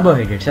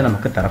 கார்போஹைட்ரேட்ஸை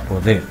நமக்கு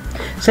தரப்போகுது.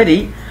 சரி,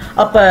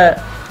 அப்போ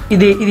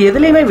இது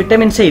எதுலேயுமே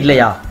விட்டமின்ஸே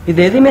இல்லையா, இது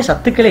எதுவுமே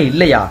சத்துக்களே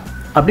இல்லையா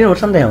அப்படின்னு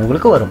ஒரு சந்தேகம்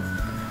உங்களுக்கு வரும்.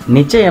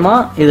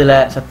 நிச்சயமாக இதில்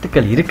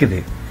சத்துக்கள் இருக்குது.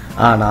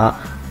 ஆனால்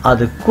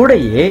அது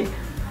கூடயே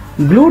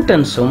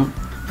குளூட்டன்ஸும்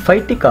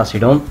ஃபைட்டிக்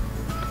ஆசிடும்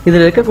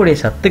இதில் இருக்கக்கூடிய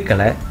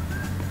சத்துக்களை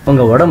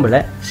உங்கள் உடம்புல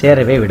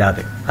சேரவே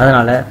விடாது.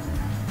 அதனால்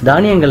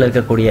தானியங்கள்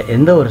இருக்கக்கூடிய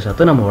எந்த ஒரு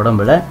சத்தும் நம்ம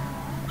உடம்புல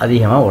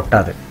அதிகமாக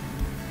ஒட்டாது.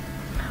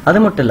 அது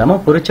மட்டும்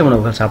இல்லாமல் பொரிச்ச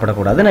உணவுகள்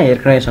சாப்பிடக்கூடாது. நான்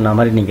ஏற்கனவே சொன்ன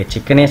மாதிரி நீங்கள்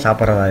சிக்கனே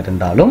சாப்பிட்றதா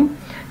இருந்தாலும்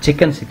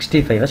சிக்கன்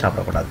 65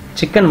 சாப்பிடக்கூடாது,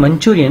 சிக்கன்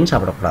மஞ்சூரியன்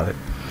சாப்பிடக்கூடாது.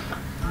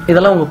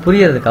 இதெல்லாம் உங்கள்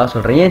புரியறதுக்காக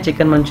சொல்கிறேன். ஏன்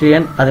சிக்கன்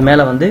மஞ்சூரியன்? அது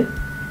மேலே வந்து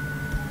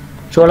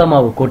சோள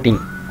மாவு கோட்டிங்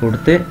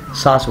கொடுத்து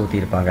சாஸ்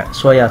ஊற்றிருப்பாங்க,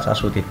 சோயா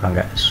சாஸ் ஊற்றிருப்பாங்க.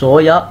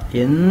 சோயா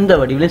எந்த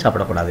வடிவிலையும்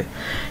சாப்பிடக்கூடாது.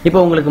 இப்போ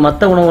உங்களுக்கு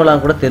மற்ற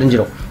உணவுகளாம் கூட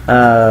தெரிஞ்சிடும்,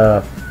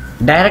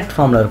 டைரக்ட்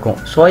ஃபார்மில் இருக்கும்.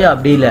 சோயா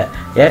அப்படி இல்லை,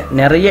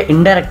 நிறைய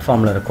இன்டைரக்ட்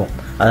ஃபார்மில் இருக்கும்.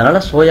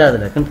 அதனால் சோயா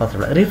இதில் இருக்குன்னு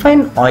பார்த்துக்கூடாது.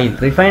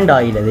 ரிஃபைண்ட்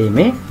ஆயில்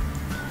எதையுமே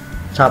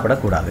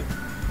சாப்பிடக்கூடாது.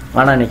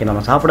 ஆனால் இன்றைக்கி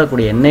நம்ம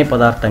சாப்பிடக்கூடிய எண்ணெய்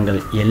பதார்த்தங்கள்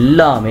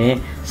எல்லாமே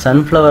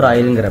சன்ஃப்ளவர்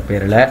ஆயிலுங்கிற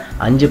பேரில்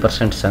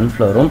 5%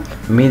 சன்ஃப்ளவரும்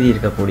மீதி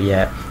இருக்கக்கூடிய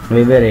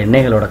வெவ்வேறு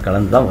எண்ணெய்களோட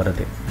கலந்து தான்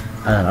வருது.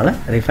 அதனால்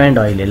ரிஃபைண்ட்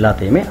ஆயில்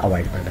எல்லாத்தையுமே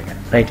அவாய்ட் பண்ணுறேங்க.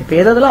 ரைட், இப்போ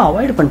எதெல்லாம்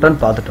அவாய்ட் பண்ணுறோன்னு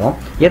பார்த்துட்டோம்.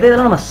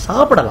 எதெல்லாம் நம்ம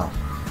சாப்பிடலாம்?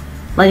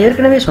 நான்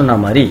ஏற்கனவே சொன்ன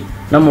மாதிரி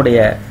நம்முடைய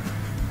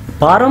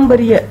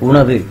பாரம்பரிய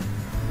உணவு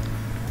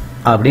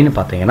அப்படின்னு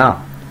பார்த்தீங்கன்னா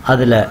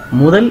அதில்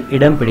முதல்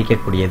இடம்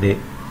பிடிக்கக்கூடியது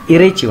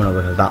இறைச்சி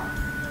உணவுகள் தான்.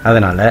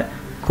 அதனால்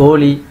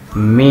கோழி,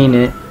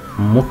 மீன்,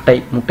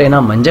 முட்டைனா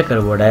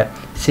மஞ்சக்கருவோட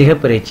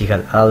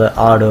சிகப்பிறைச்சிகள், அதாவது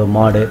ஆடு,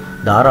 மாடு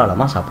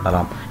தாராளமாக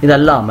சாப்பிடலாம். இது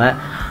இல்லாமல்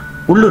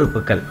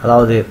உள்ளுறுப்புக்கள்,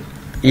 அதாவது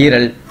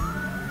ஈரல்,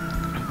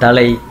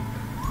 தலை,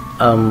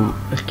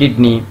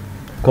 கிட்னி,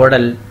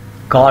 குடல்,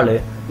 கால்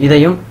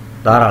இதையும்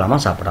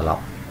தாராளமாக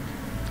சாப்பிடலாம்.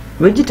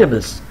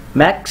 வெஜிடபிள்ஸ்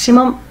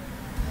மேக்சிமம்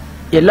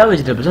எல்லா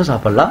வெஜிடபிள்ஸும்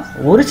சாப்பிடலாம்.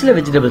 ஒரு சில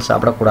வெஜிடபிள்ஸ்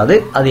சாப்பிடக்கூடாது.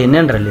 அது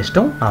என்னன்ற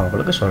லிஸ்ட்டும் நான்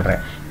உங்களுக்கு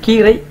சொல்கிறேன்.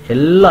 கீரை,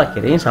 எல்லா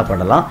கீரையும்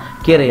சாப்பிடலாம்.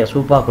 கீரையை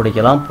சூப்பாக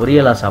குடிக்கலாம்,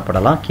 பொரியலாக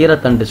சாப்பிடலாம்.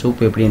 கீரைத்தண்டு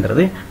சூப்பு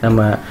எப்படின்றது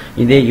நம்ம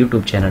இதே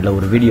யூடியூப் சேனலில்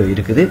ஒரு வீடியோ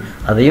இருக்குது,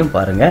 அதையும்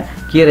பாருங்கள்.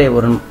 கீரை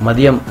ஒரு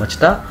மதியம்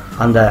வச்சுட்டா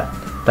அந்த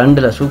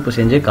தண்டில் சூப்பு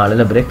செஞ்சு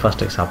காலையில்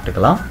பிரேக்ஃபாஸ்ட்டுக்கு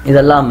சாப்பிட்டுக்கலாம்.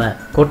 இதெல்லாமல்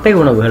கொட்டை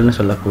உணவுகள்னு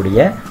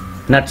சொல்லக்கூடிய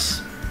நட்ஸ்,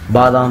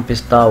 பாதாம்,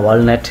 பிஸ்தா,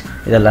 வால்நட்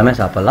இதெல்லாமே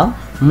சாப்பிடலாம்.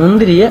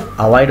 முந்திரியை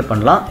அவாய்டு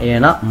பண்ணலாம்,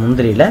 ஏன்னா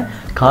முந்திரியில்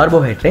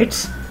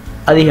கார்போஹைட்ரேட்ஸ்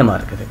அதிகமாக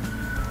இருக்குது.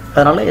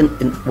 அதனால்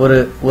ஒரு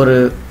ஒரு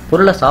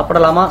பொருளை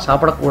சாப்பிடலாமா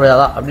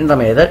சாப்பிடக்கூடாதா அப்படின்னு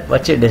நம்ம எதை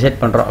வச்சு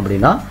டிசைட் பண்ணுறோம்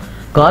அப்படின்னா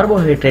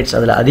கார்போஹைட்ரேட்ஸ்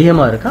அதில்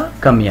அதிகமாக இருக்கா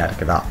கம்மியாக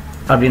இருக்குதா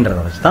அப்படின்றத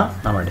வச்சு தான்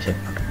நம்ம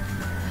டிசைட் பண்ணுறோம்.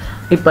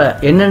 இப்போ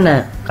என்னென்ன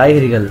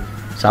காய்கறிகள்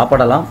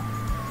சாப்பிடலாம்,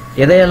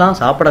 எதையெல்லாம்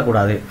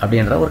சாப்பிடக்கூடாது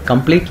அப்படின்ற ஒரு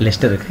கம்ப்ளீட்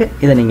லிஸ்ட் இருக்குது.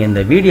 இதை நீங்கள்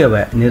இந்த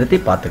வீடியோவை நிறுத்தி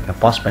பார்த்துக்கங்க,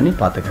 பாஸ் பண்ணி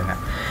பார்த்துக்கோங்க.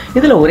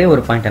 இதில் ஒரே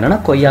ஒரு பாயிண்ட்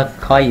என்னென்னா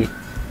கொய்யாக்காய்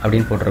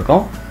அப்படின்னு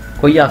போட்டிருக்கோம்.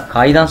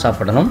 கொய்யாக்காய் தான்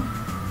சாப்பிடணும்,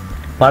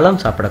 பழம்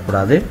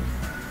சாப்பிடக்கூடாது.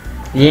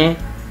 ஏன்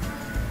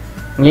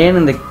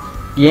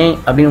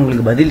அப்படின்னு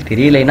உங்களுக்கு பதில்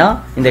தெரியலைன்னா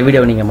இந்த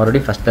வீடியோவை நீங்கள்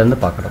மறுபடியும் ஃபஸ்ட்லேருந்து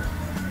பார்க்கணும்.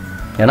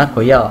 ஏன்னா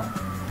கொய்யா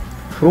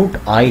ஃப்ரூட்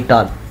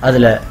ஆயிட்டால்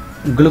அதில்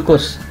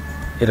குளுக்கோஸ்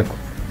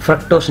இருக்கும்,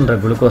 ஃப்ரக்டோஸ்ன்ற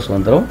குளுக்கோஸ்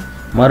வந்துடும்.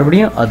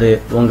 மறுபடியும் அது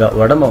உங்கள்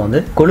உடம்பை வந்து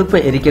கொழுப்பை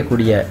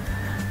எரிக்கக்கூடிய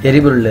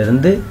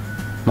எரிபொருளிலிருந்து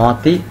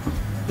மாற்றி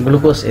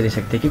குளுக்கோஸ்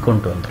எரிசக்திக்கு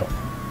கொண்டு வந்துடும்,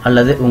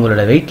 அல்லது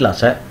உங்களோட வெயிட்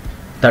லாஸை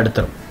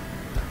தடுத்துடும்.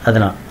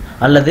 அதனால்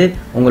அல்லது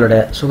உங்களோட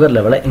சுகர்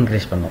லெவலை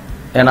இன்க்ரீஸ் பண்ணும்,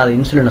 ஏன்னா அது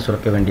இன்சுலினை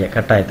சுரக்க வேண்டிய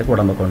கட்டாயத்துக்கு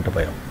உடம்பை கொண்டு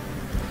போயிடும்.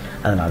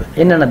 அதனால்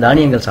என்னென்ன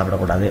தானியங்கள்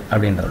சாப்பிடக்கூடாது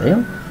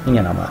அப்படின்றதையும்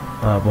நீங்கள் நம்ம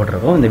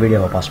போட்டிருக்கோம். இந்த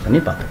வீடியோவை பாஸ் பண்ணி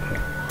பார்த்துக்கோங்க.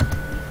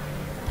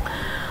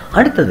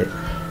 அடுத்தது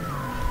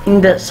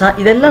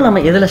இதெல்லாம் நம்ம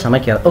எதில்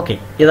சமைக்கிறது? ஓகே,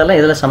 இதெல்லாம்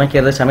எதில்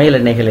சமைக்கிறது, சமையல்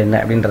எண்ணெய்கள் என்ன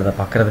அப்படின்றத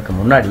பார்க்குறதுக்கு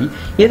முன்னாடி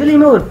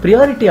எதுலேயுமே ஒரு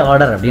ப்ரியாரிட்டி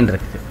ஆர்டர் அப்படின்னு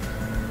இருக்குது.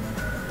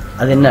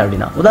 அது என்ன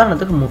அப்படின்னா,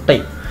 உதாரணத்துக்கு முட்டை.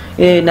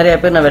 நிறைய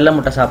பேர் நான் வெள்ளை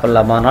முட்டை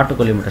சாப்பிட்லாமா,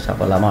 நாட்டுக்கோழி முட்டை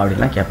சாப்பிட்லாமா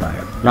அப்படின்லாம் கேட்பாங்க.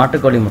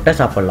 நாட்டுக்கோழி முட்டை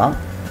சாப்பிட்லாம்,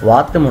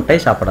 வாத்து முட்டை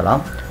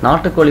சாப்பிடலாம்.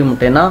 நாட்டுக்கோழி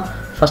முட்டைனா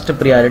ஃபஸ்ட்டு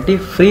ப்ரியாரிட்டி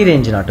ஃப்ரீ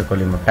ரேஞ்ச்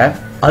நாட்டுக்கோழி முட்டை.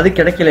 அது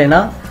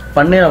கிடைக்கலைன்னா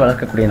பண்ணையில்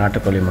வளர்க்கக்கூடிய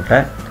நாட்டுக்கோழி முட்டை.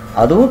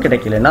 அதுவும்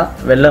கிடைக்கலன்னா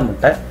வெள்ளை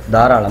முட்டை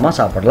தாராளமாக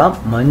சாப்பிடலாம்,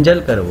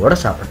 மஞ்சள் கருவோடு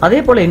சாப்பிடலாம். அதே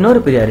போல் இன்னொரு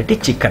ப்ரியாரிட்டி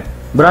சிக்கன்.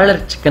 பிராய்லர்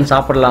சிக்கன்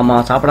சாப்பிடலாமா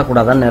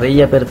சாப்பிடக்கூடாதான்னு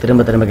நிறைய பேர்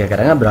திரும்ப திரும்ப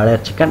கேட்குறாங்க.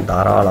 பிராய்லர் சிக்கன்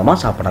தாராளமாக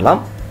சாப்பிடலாம்.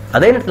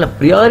 அதே நேரத்தில்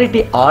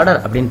ப்ரியாரிட்டி ஆர்டர்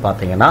அப்படின்னு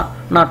பார்த்தீங்கன்னா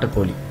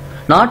நாட்டுக்கோழி.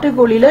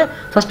 நாட்டுக்கோழியில்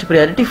ஃபர்ஸ்ட்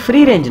ப்ரியாரிட்டி ஃப்ரீ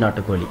ரேஞ்ச்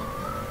நாட்டுக்கோழி,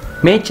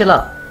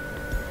 மேய்ச்சலாக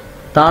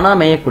தானாக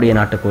மேயக்கூடிய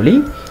நாட்டுக்கோழி,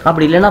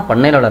 அப்படி இல்லைன்னா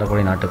பண்ணையில்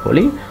வளரக்கூடிய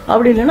நாட்டுக்கோழி,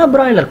 அப்படி இல்லைன்னா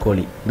பிராய்லர்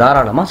கோழி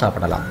தாராளமாக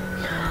சாப்பிடலாம்.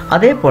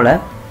 அதே போல்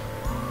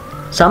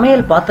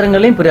சமையல்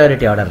பாத்திரங்களையும்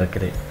ப்ரியாரிட்டி ஆர்டர்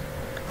இருக்குது.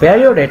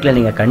 பேலியோ டயட்டில்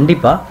நீங்கள்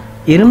கண்டிப்பாக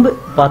இரும்பு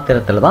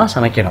பாத்திரத்தில் தான்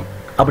சமைக்கணும்.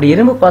 அப்படி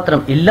இரும்பு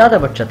பாத்திரம் இல்லாத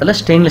பட்சத்தில்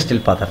ஸ்டெயின்லெஸ்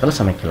ஸ்டீல் பாத்திரத்தில்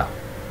சமைக்கலாம்.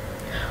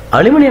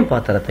 அலுமினியம்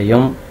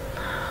பாத்திரத்தையும்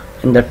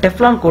இந்த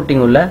டெஃப்லான்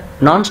கோட்டிங் உள்ள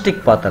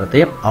நான்ஸ்டிக்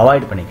பாத்திரத்தையும்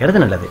அவாய்ட்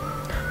பண்ணிக்கிறது நல்லது.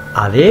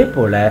 அதே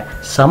போல்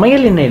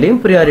சமையல் எண்ணெயிலையும்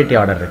ப்ரியாரிட்டி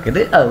ஆர்டர்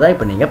இருக்குது. அதுதான்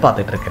இப்போ நீங்கள்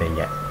பார்த்துட்டு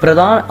இருக்கிறீங்க.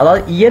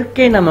 அதாவது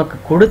இயற்கை நமக்கு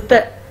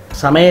கொடுத்த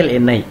சமையல்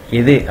எண்ணெய்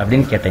எது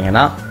அப்படின்னு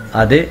கேட்டிங்கன்னா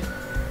அது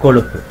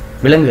கொழுப்பு,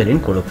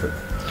 விலங்குகளின் கொழுப்பு.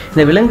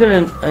 இந்த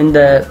விலங்குகளின் இந்த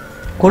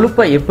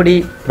கொழுப்பை எப்படி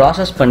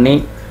ப்ராசஸ் பண்ணி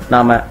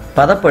நாம்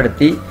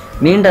பதப்படுத்தி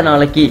நீண்ட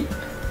நாளைக்கு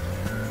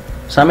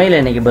சமையல்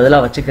எண்ணெய்க்கு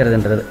பதிலாக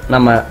வச்சுக்கிறதுன்றது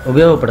நம்ம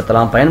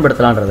உபயோகப்படுத்தலாம்,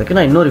 பயன்படுத்தலான்றதுக்கு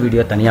நான் இன்னொரு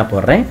வீடியோ தனியாக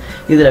போடுறேன்.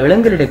 இதில்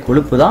விலங்குகளுடைய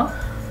கொழுப்பு தான்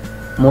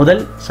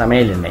முதல்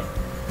சமையல் எண்ணெய்.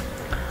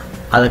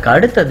 அதுக்கு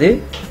அடுத்தது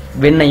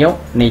வெண்ணெயோ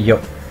நெய்யோ,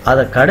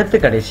 அதுக்கு அடுத்து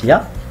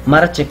கடைசியாக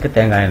மரச்செக்கு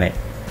தேங்காய் எண்ணெய்,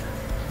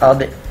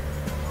 அதாவது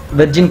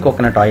வெர்ஜின்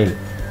கோகனட் ஆயில்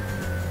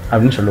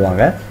அப்படின்னு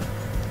சொல்லுவாங்க.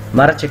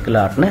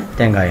 மரச்செக்கில் ஆட்டின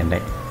தேங்காய்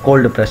எண்ணெய்,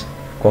 கோல்டு ப்ரெஸ்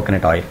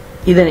கோகனட் ஆயில்.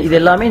 இது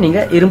எல்லாமே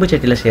நீங்கள் இரும்பு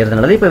சட்டியில்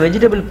செய்கிறதுனால இப்போ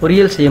வெஜிடபிள்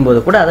பொரியல் செய்யும்போது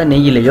கூட அதை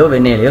நெய்யிலையோ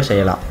வெண்ணெயிலையோ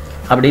செய்யலாம்.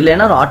 அப்படி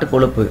இல்லைன்னா ஒரு ஆட்டு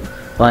கொழுப்பு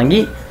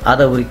வாங்கி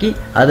அதை உருக்கி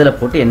அதில்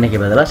போட்டு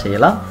எண்ணெய்க்கு பதிலாக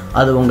செய்யலாம்.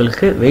 அது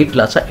உங்களுக்கு வெயிட்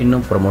லாஸை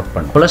இன்னும் ப்ரொமோட்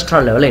பண்ணும்,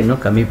 கொலஸ்ட்ரால் லெவலை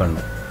இன்னும் கம்மி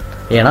பண்ணும்.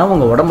 ஏன்னா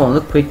உங்கள் உடம்பை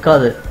வந்து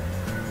குயிக்காக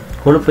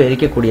கொழுப்பு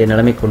எரிக்கக்கூடிய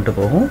நிலைமை கொண்டு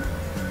போகும்,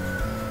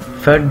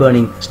 ஃபேட்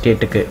பர்னிங்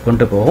ஸ்டேட்டுக்கு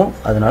கொண்டு போகும்.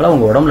 அதனால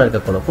உங்கள் உடம்புல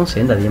இருக்க கொழுப்பும்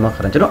சேர்ந்து அதிகமாக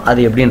குறைஞ்சிடும்.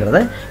 அது எப்படின்றத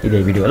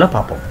இதே வீடியோவில்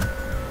பார்ப்போம்.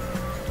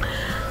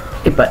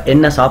 இப்போ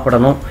என்ன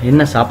சாப்பிடணும்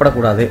என்ன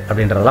சாப்பிடக்கூடாது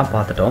அப்படின்றதெல்லாம்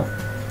பார்த்துட்டோம்.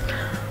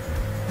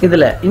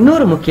 இதில்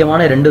இன்னொரு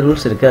முக்கியமான 2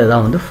 ரூல்ஸ் இருக்குது.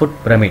 அதுதான் வந்து ஃபுட்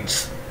பிரமிட்ஸ்.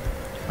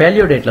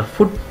 பேலியோ டயட்டில்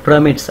ஃபுட்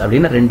பிரமிட்ஸ்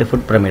அப்படின்னு 2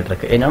 ஃபுட் பிரமிட்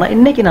இருக்குது. என்னென்னா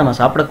இன்றைக்கி நம்ம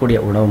சாப்பிடக்கூடிய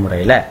உணவு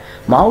முறையில்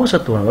மாவு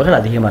சத்து உணவுகள்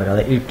அதிகமாக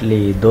இருக்காது.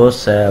 இட்லி,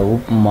 தோசை,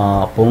 உப்புமா,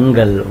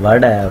 பொங்கல்,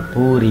 வடை,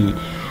 பூரி,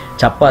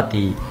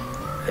 சப்பாத்தி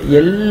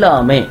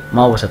எல்லாமே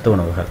மாவு சத்து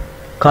உணவுகள்,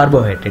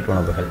 கார்போஹைட்ரேட்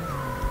உணவுகள்.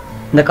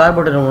 இந்த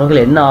கார்போஹைட்ரேட்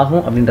உணவுகள் என்ன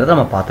ஆகும் அப்படின்றத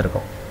நம்ம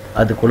பார்த்துருக்கோம்.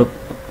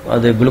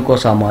 அது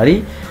குளுக்கோஸாக மாறி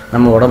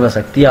நம்ம உடம்புல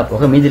சக்தியாக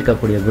போக மீதி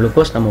இருக்கக்கூடிய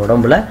குளுக்கோஸ் நம்ம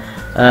உடம்புல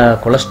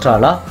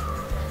கொலஸ்ட்ராலாக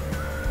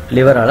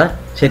லிவரால்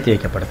சேர்த்து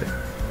வைக்கப்படுது.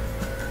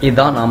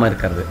 இதுதான் நாம்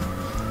இருக்கிறது.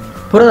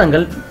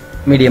 புரதங்கள்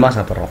மீடியமாக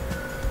சாப்பிட்றோம்.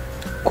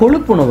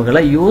 கொழுப்பு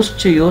உணவுகளை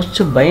யோசிச்சு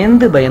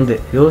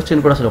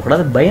யோசிச்சுன்னு கூட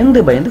சொல்லக்கூடாது,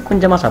 பயந்து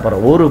கொஞ்சமாக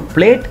சாப்பிட்றோம். ஒரு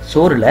பிளேட்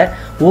சோறில்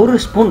 1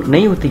 ஸ்பூன்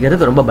நெய்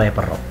ஊற்றிக்கிறதுக்கு ரொம்ப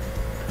பயப்படுறோம்.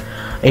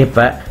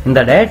 இப்போ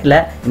இந்த டயட்டில்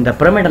இந்த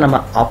பிரமிடை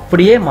நம்ம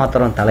அப்படியே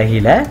மாற்றுறோம்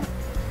தலைகீழ.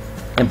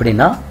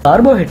 எப்படின்னா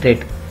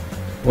கார்போஹைட்ரேட்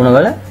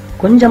உணவில்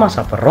கொஞ்சமாக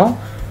சாப்பிட்றோம்.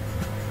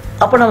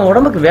 அப்போ நம்ம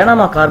உடம்புக்கு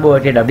வேணாமா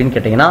கார்போஹைட்ரேட் அப்படின்னு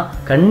கேட்டிங்கன்னா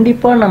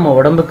கண்டிப்பாக நம்ம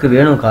உடம்புக்கு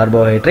வேணும்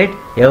கார்போஹைட்ரேட்.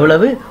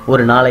 எவ்வளவு?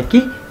 ஒரு நாளைக்கு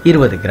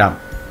 20 கிராம்.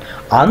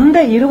 அந்த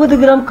 20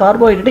 கிராம்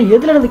கார்போஹைட்ரேட்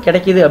எதுலேருந்து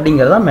கிடைக்கிது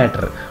அப்படிங்கிறது தான்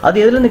மேட்ரு. அது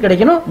எதுலேருந்து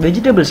கிடைக்கணும்?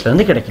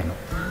 வெஜிடபிள்ஸ்லேருந்து கிடைக்கணும்.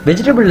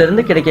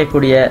 வெஜிடபிள்லேருந்து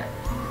கிடைக்கக்கூடிய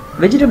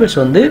வெஜிடபிள்ஸ்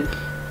வந்து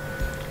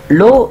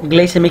லோ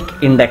கிளைசமிக்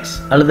இண்டெக்ஸ்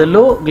அல்லது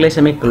லோ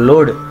கிளைசமிக்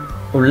லோடு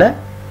உள்ள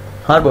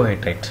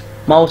கார்போஹைட்ரேட்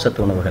மாவு சத்து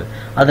உணவுகள்.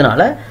 அதனால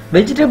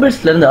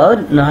வெஜிடபிள்ஸ்லேருந்து,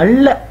 அதாவது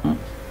நல்ல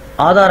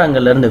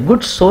ஆதாரங்கள்லேருந்து,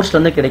 குட்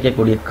சோர்ஸ்லேருந்து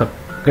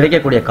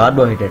கிடைக்கக்கூடிய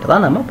கார்போஹைட்ரேட்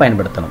தான் நம்ம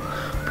பயன்படுத்தணும்.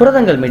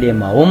 புரதங்கள்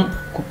மீடியமாகவும்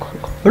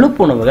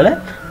கொழுப்பு உணவுகளை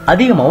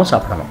அதிகமாகவும்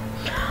சாப்பிடணும்.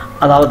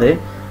 அதாவது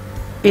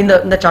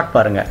இந்த சார்ட்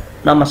பாருங்க,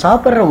 நம்ம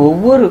சாப்பிட்ற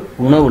ஒவ்வொரு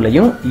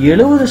உணவுலையும்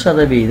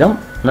 70%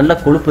 நல்ல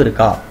கொழுப்பு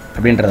இருக்கா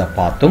அப்படின்றத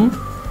பார்த்தும்,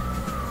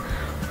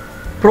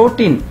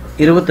 புரோட்டீன்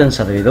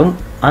 25%,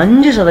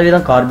 5%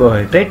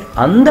 கார்போஹைட்ரேட்.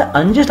 அந்த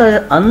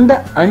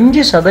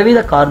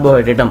 5%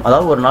 கார்போஹைட்ரேட்டும்,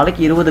 அதாவது ஒரு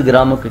நாளைக்கு 20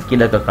 கிராமுக்கு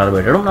கீழே இருக்க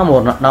கார்போஹைட்ரேட்டும்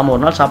நாம்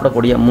ஒரு நாள்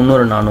சாப்பிடக்கூடிய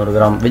 300-400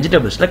 கிராம்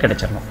வெஜிடபிள்ஸில்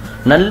கிடைச்சிடணும்.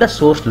 நல்ல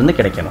சோர்ஸ்லேருந்து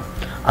கிடைக்கணும்.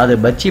 அது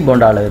பச்சி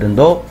போண்டாவில்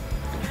இருந்தோ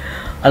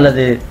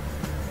அல்லது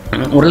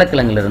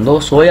உருளைக்கிழங்குல இருந்தோ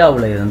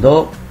சோயாவில் இருந்தோ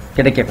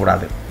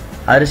கிடைக்கக்கூடாது.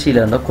 அரிசியில்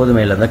இருந்தோ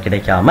கோதுமையில் இருந்தோ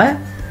கிடைக்காம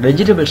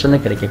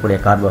வெஜிடபிள்ஸ்லேருந்து கிடைக்கக்கூடிய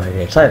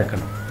கார்போஹைட்ரேட்ஸாக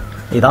இருக்கணும்.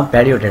 இதுதான்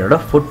பேலியோ டயட்டோட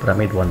ஃபுட்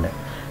பிரமிட் 1.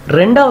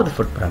 2வது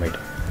ஃபுட் பிரமிட்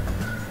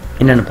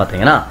என்னென்னு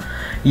பார்த்தீங்கன்னா,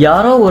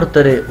 யாரோ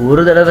ஒருத்தர்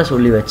ஒரு தடவை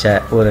சொல்லி வச்ச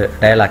ஒரு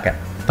டயலாக்கை,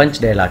 பஞ்ச்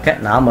டயலாக்கை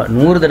நாம்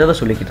 100 தடவை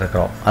சொல்லிக்கிட்டு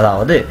இருக்கிறோம்.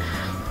 அதாவது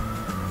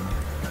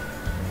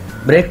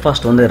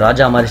பிரேக்ஃபாஸ்ட் வந்து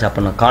ராஜா மாதிரி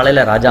சாப்பிட்ணும்,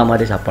 காலையில் ராஜா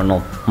மாதிரி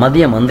சாப்பிட்ணும்,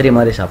 மதியம் மந்திரி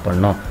மாதிரி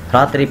சாப்பிட்ணும்,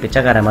 ராத்திரி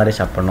பிச்சைக்கார மாதிரி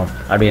சாப்பிட்ணும்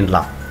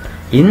அப்படின்லாம்.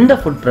 இந்த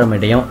ஃபுட்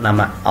பிரமிடையும்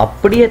நம்ம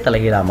அப்படியே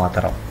தலைகீழாக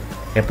மாற்றுறோம்.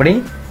 எப்படி?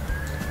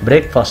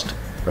 பிரேக்ஃபாஸ்ட்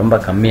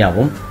ரொம்ப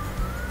கம்மியாகவும்,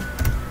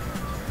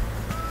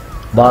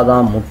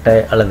 பாதாம், முட்டை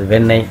அல்லது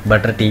வெண்ணெய்,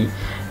 பட்டர் டீ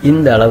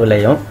இந்த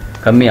அளவுலையும்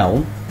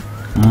கம்மியாகவும்,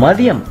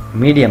 மதியம்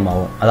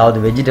மீடியமாகவும், அதாவது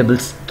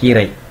வெஜிடபிள்ஸ்,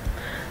 கீரை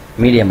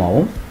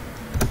மீடியமாகவும்,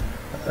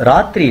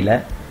 ராத்திரியில்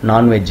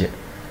நான்வெஜ்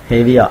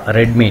ஹெவியாக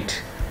ரெட் மீட்,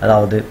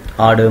 அதாவது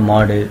ஆடு,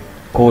 மாடு,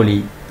 கோழி,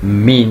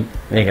 மீன்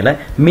இவைகளை,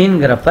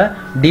 மீன்கிறப்ப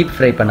டீப்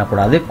ஃப்ரை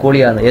பண்ணக்கூடாது,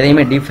 கோழியாக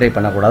எதையுமே டீப் ஃப்ரை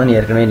பண்ணக்கூடாதுன்னு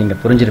ஏற்கனவே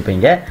நீங்கள்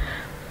புரிஞ்சிருப்பீங்க.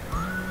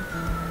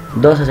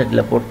 தோசை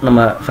சட்டியில் போட்டு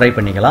நம்ம ஃப்ரை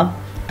பண்ணிக்கலாம்,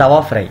 தவா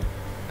ஃப்ரை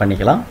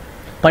பண்ணிக்கலாம்.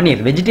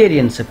 பன்னீர்,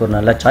 வெஜிடேரியன்ஸுக்கு ஒரு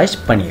நல்ல சாய்ஸ்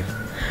பன்னீர்.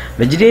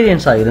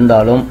 வெஜிடேரியன்ஸாக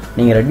இருந்தாலும்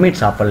நீங்கள் ரெட்மீட்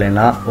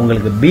சாப்பிட்லன்னா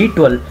உங்களுக்கு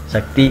B12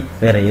 சக்தி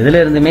வேறு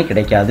எதுலேருந்துமே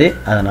கிடைக்காது.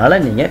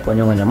 அதனால் நீங்கள்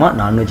கொஞ்சம் கொஞ்சமாக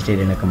நான்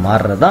வெஜிடேரியனுக்கு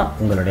மாறுறது தான்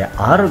உங்களுடைய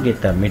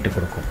ஆரோக்கியத்தை மீட்டு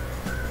கொடுக்கும்.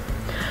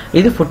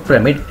 இது ஃபுட்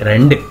பிரமிட்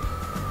 2.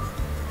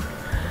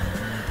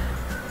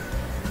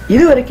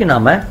 இது வரைக்கும்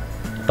நாம்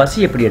பசி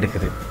எப்படி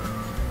எடுக்குது,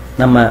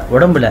 நம்ம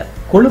உடம்புல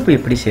கொழுப்பு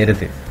எப்படி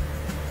சேருது,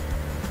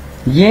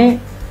 ஏன்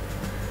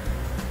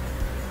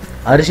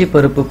அரிசி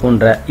பருப்பு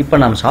போன்ற இப்போ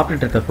நாம்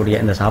சாப்பிட்டுட்டு இருக்கக்கூடிய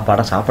இந்த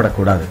சாப்பாடை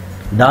சாப்பிடக்கூடாது,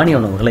 தானிய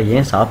உணவுகளை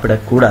ஏன்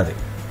சாப்பிடக்கூடாது,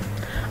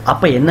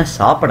 அப்போ என்ன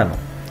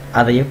சாப்பிடணும்,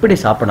 அதை எப்படி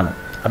சாப்பிடணும்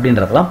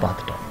அப்படின்றதெல்லாம்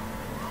பார்த்துட்டோம்.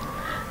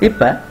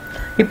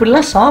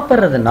 இப்படிலாம்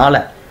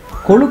சாப்பிட்றதுனால,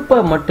 கொழுப்பை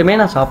மட்டுமே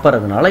நான்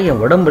சாப்பிட்றதுனால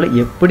என் உடம்புல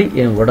எப்படி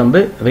என்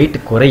உடம்பு வெயிட்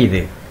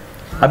குறையுது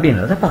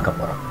அப்படின்றத பார்க்க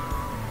போகிறோம்.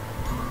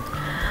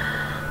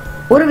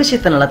 ஒரு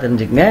விஷயத்தை நல்லா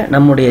தெரிஞ்சுக்கங்க,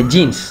 நம்முடைய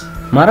ஜீன்ஸ்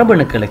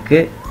மரபணுக்களுக்கு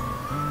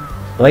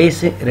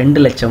வயசு 2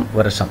 லட்சம்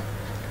வருஷம்.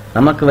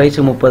 நமக்கு வயசு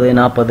 30,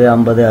 40,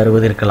 50,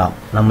 60 இருக்கலாம்.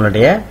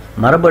 நம்மளுடைய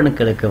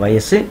மரபணுக்களுக்கு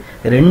வயசு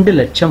 2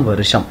 லட்சம்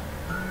வருஷம்.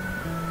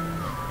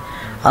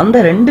 அந்த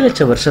 2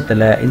 லட்சம்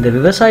வருஷத்துல இந்த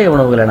விவசாய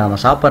உணவுகளை நாம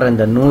சாப்பிட்ற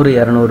இந்த 100,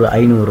 200,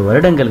 500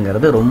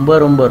 வருடங்கள்ங்கிறது ரொம்ப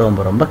ரொம்ப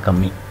ரொம்ப ரொம்ப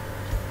கம்மி.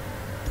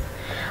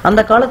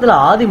 அந்த காலத்துல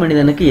ஆதி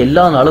மனிதனுக்கு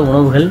எல்லா நாளும்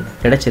உணவுகள்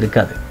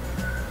கிடைச்சிருக்காது.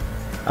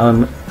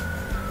 அவன்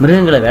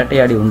மிருகங்களை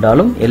வேட்டையாடி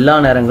உண்டாலும் எல்லா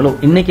நேரங்களும்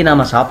இன்னைக்கு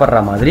நாம சாப்பிட்ற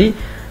மாதிரி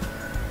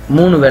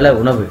 3 வேளை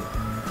உணவு,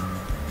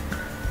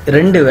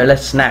 2 வேளை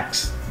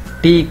ஸ்நாக்ஸ்,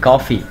 டீ,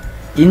 காஃபி,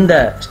 இந்த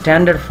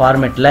ஸ்டாண்டர்ட்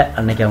ஃபார்மேட்டில்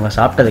அன்னைக்கு அவங்க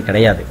சாப்பிட்டது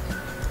கிடையாது.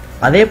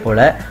 அதே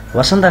போல்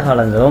வசந்த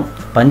காலங்களும்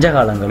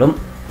பஞ்சகாலங்களும்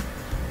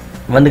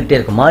வந்துக்கிட்டே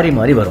இருக்கும், மாறி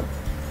மாறி வரும்.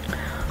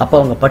 அப்போ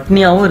அவங்க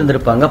பட்னியாகவும்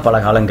இருந்திருப்பாங்க பல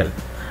காலங்கள்.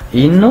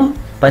 இன்னும்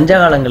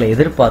பஞ்சகாலங்களை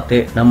எதிர்பார்த்து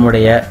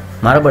நம்முடைய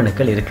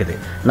மரபணுக்கள் இருக்குது.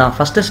 நான்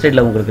ஃபஸ்ட்டு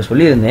ஸ்டேட்டில் உங்களுக்கு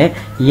சொல்லியிருந்தேன்,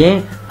 ஏன்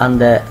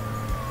அந்த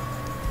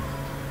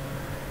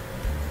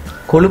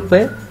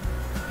கொழுப்பை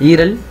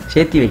ஈரல்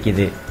சேர்த்தி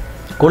வைக்குது,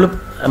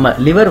 நம்ம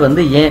லிவர்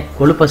வந்து ஏன்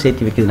கொழுப்பை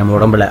சேர்த்தி வைக்குது நம்ம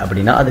உடம்புல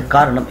அப்படின்னா அது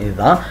காரணம்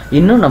இதுதான்.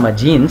 இன்னும் நம்ம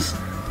ஜீன்ஸ்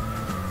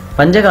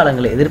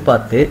பஞ்சகாலங்களை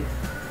எதிர்பார்த்து,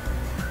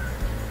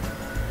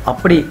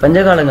 அப்படி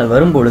பஞ்சகாலங்கள்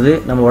வரும்பொழுது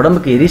நம்ம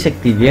உடம்புக்கு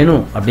எரிசக்தி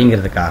வேணும்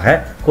அப்படிங்கிறதுக்காக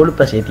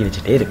கொழுப்பை சேர்த்தி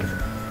வச்சுட்டே இருக்குது.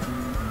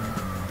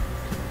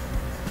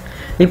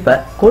 இப்ப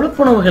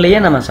கொழுப்புணவுகளையே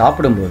நம்ம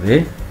சாப்பிடும்போது,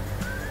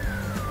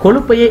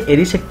 கொழுப்பையே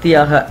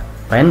எரிசக்தியாக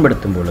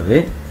பயன்படுத்தும் பொழுது,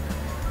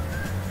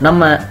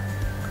 நம்ம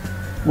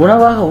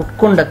உணவாக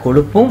உட்கொண்ட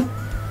கொழுப்பும்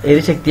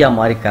எரிசக்தியா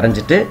மாறி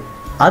கரைஞ்சிட்டு,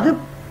 அது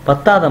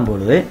பத்தாதம்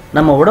பொழுது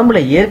நம்ம உடம்புல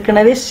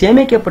ஏற்கனவே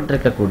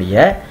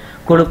சேமிக்கப்பட்டிருக்கக்கூடிய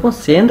கொழுப்பும்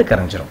சேர்ந்து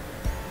கரைஞ்சிரும்.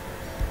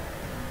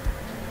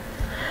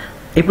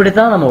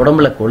 இப்படித்தான் நம்ம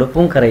உடம்புல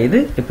கொழுப்பும் கரையுது,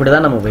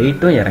 இப்படிதான் நம்ம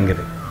வெயிட்டும்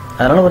இறங்குது.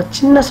 அதனால ஒரு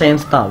சின்ன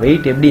சயின்ஸ் தான்,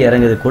 வெயிட் எப்படி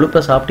இறங்குது, கொழுப்பை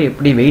சாப்பிட்டு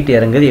எப்படி வெயிட்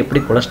இறங்குது, எப்படி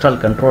கொலஸ்ட்ரால்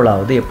கண்ட்ரோல்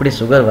ஆகுது, எப்படி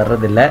சுகர்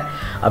வர்றதில்லை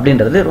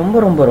அப்படின்றது ரொம்ப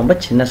ரொம்ப ரொம்ப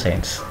சின்ன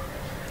சயின்ஸ்.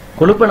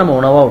 கொழுப்பை நம்ம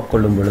உணவாக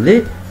உட்கொள்ளும் பொழுது,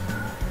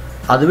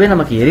 அதுவே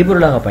நமக்கு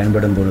எரிபொருளாக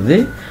பயன்படும் பொழுது,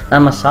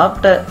 நம்ம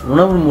சாப்பிட்ட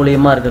உணவு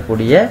மூலியமாக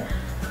இருக்கக்கூடிய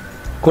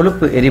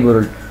கொழுப்பு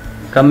எரிபொருள்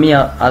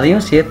கம்மியாக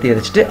அதையும் சேர்த்து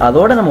எரிச்சிட்டு,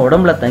 அதோட நம்ம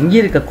உடம்புல தங்கி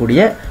இருக்கக்கூடிய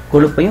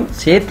கொழுப்பையும்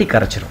சேர்த்து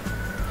கரைச்சிரும்.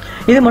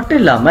 இது மட்டும்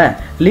இல்லாமல்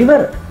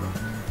லிவர்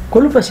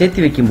கொழுப்பை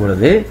சேர்த்து வைக்கும்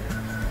பொழுது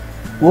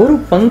 1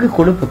 பங்கு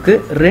கொழுப்புக்கு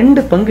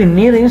 2 பங்கு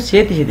நீரையும்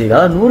சேர்த்து வைக்கும்.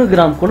 அதாவது 100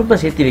 கிராம் கொழுப்பை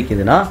சேர்த்து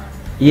வைக்குதுன்னா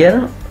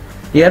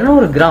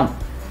 200 கிராம்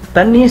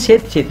தண்ணியும்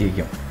சேர்த்து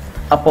வைக்கும்.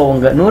 அப்போ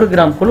உங்க 100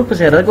 கிராம் கொழுப்பு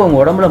சேர்றதுக்கு உங்க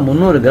உடம்புல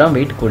 300 கிராம்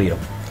வெயிட்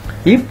கூடிரும்.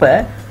 இப்ப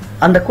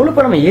அந்த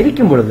கொழுப்பை நம்ம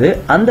எரிக்கும் பொழுது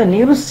அந்த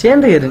நீரும்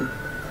சேர்ந்து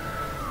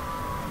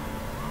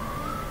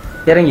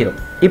இறங்கிடும்.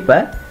 இப்ப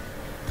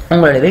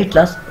உங்களுடைய வெயிட்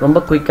லாஸ் ரொம்ப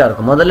குயிக்கா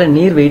இருக்கும். முதல்ல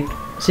நீர் வெயிட்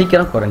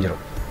சீக்கிரம்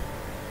குறைஞ்சிரும்.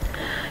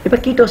 இப்ப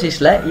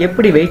கீட்டோசிஸ்ல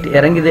எப்படி வெயிட்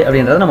இறங்குது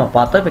அப்படின்றத நம்ம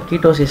பார்த்தோம். இப்ப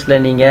கீட்டோசிஸ்ல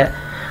நீங்க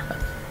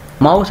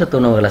மாவு சத்து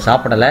உணவுகளை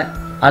சாப்பிடல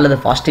அல்லது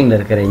ஃபாஸ்டிங்ல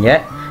இருக்கிறீங்க,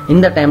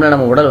 இந்த டைமில்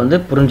நம்ம உடல் வந்து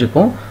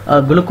புரிஞ்சுக்கும்,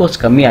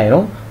 குளுக்கோஸ்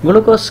கம்மியாயிரும்.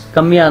 குளுக்கோஸ்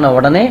கம்மியான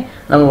உடனே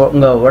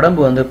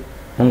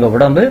உங்கள்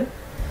உடம்பு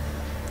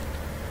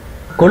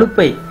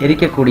கொழுப்பை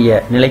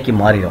எரிக்கக்கூடிய நிலைக்கு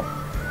மாறிடும்.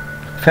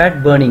 ஃபேட்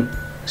பர்னிங்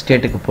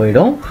ஸ்டேட்டுக்கு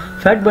போயிடும்.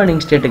 ஃபேட்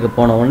பர்னிங் ஸ்டேட்டுக்கு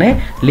போன உடனே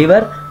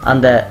லிவர்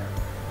அந்த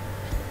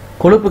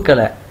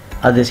கொழுப்புக்களை,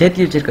 அது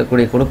சேர்த்து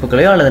வச்சிருக்கக்கூடிய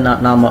கொழுப்புகளையும் அல்லது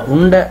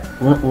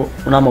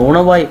நாம்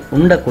உணவாய்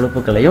உண்ட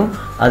கொழுப்புகளையும்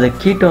அது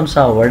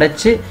கீட்டோன்ஸாக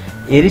உடைச்சு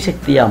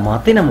எரிசக்தியாக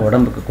மாற்றி நம்ம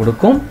உடம்புக்கு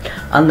கொடுக்கும்.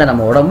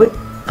 நம்ம உடம்பு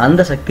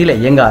அந்த சக்தியில்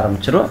இயங்க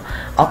ஆரம்பிச்சிடும்.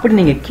 அப்படி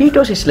நீங்கள்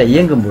கீட்டோசிஸில்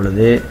இயங்கும்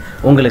பொழுது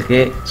உங்களுக்கு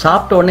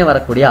சாப்பிட்ட உடனே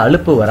வரக்கூடிய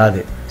அலுப்பு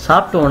வராது,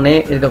 சாப்பிட்ட உடனே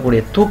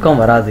இருக்கக்கூடிய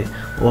தூக்கம் வராது.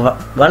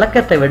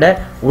 வழக்கத்தை விட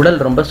உடல்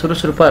ரொம்ப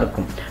சுறுசுறுப்பாக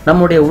இருக்கும்.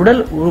 நம்முடைய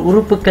உடல்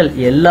உறுப்புகள்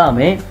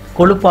எல்லாமே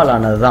கொழுப்பால்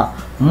ஆனது தான்,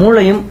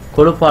 மூளையும்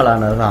கொழுப்பால்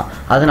ஆனது தான்.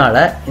 அதனால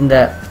இந்த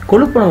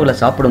கொழுப்புணவுகளை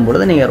சாப்பிடும்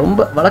பொழுது நீங்கள்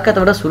ரொம்ப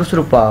வழக்கத்தை விட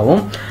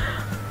சுறுசுறுப்பாகவும்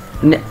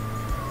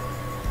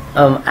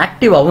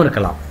ஆக்டிவாகவும்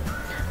இருக்கலாம்.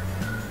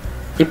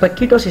 இப்போ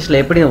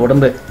கீட்டோசிஸில் எப்படி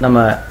உடம்பு நம்ம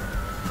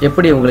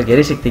எப்படி உங்களுக்கு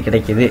எரிசக்தி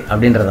கிடைக்குது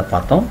அப்படின்றத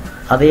பார்த்தோம்.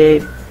 அதையே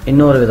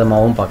இன்னொரு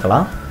விதமாகவும்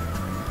பார்க்கலாம்.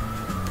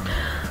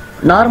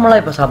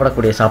 நார்மலாக இப்போ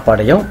சாப்பிடக்கூடிய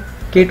சாப்பாடையும்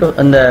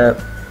இந்த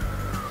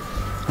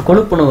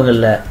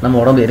கொழுப்புணவுகளில் நம்ம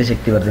உடம்பு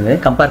எரிசக்தி வருதுங்க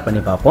கம்பேர்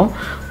பண்ணி பார்ப்போம்.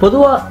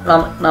 பொதுவாக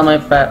நம்ம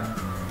இப்போ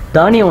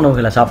தானிய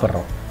உணவுகளை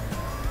சாப்பிட்றோம்.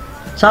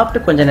 சாப்பிட்டு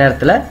கொஞ்ச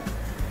நேரத்தில்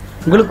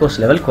குளுக்கோஸ்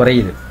லெவல்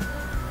குறையுது.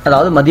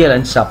 அதாவது மதிய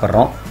லஞ்ச்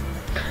சாப்பிட்றோம்.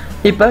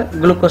 இப்போ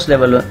குளுக்கோஸ்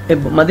லெவல்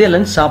இப்போ மதிய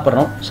லஞ்ச்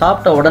சாப்பிட்றோம்.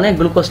 சாப்பிட்ட உடனே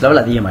குளுக்கோஸ்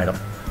லெவல் அதிகமாகிடும்.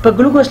 இப்போ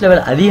குளுக்கோஸ்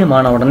லெவல்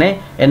அதிகமான உடனே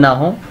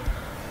என்னாகும்,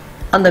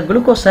 அந்த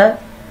குளுக்கோஸை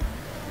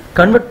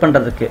கன்வெர்ட்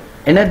பண்ணுறதுக்கு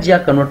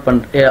எனர்ஜியாக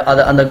கன்வெர்ட்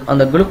அதை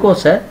அந்த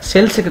குளுக்கோஸை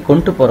செல்ஸுக்கு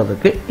கொண்டு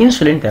போகிறதுக்கு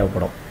இன்சுலின்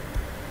தேவைப்படும்.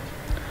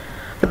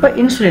 இப்போ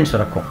இன்சுலின்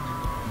சுரக்கும்,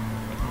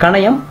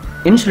 கணையம்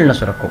இன்சுலினை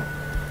சுரக்கும்.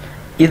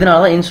 இதனால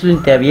தான்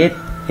இன்சுலின் தேவையே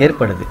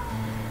ஏற்படுது.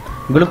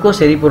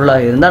 குளுக்கோஸ்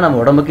எரிபொருளாக இருந்தால் நம்ம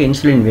உடம்புக்கு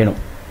இன்சுலின் வேணும்.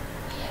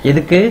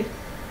 எதுக்கு?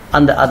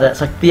 அதை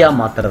சக்தியாக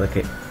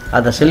மாற்றுறதுக்கு,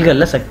 அதை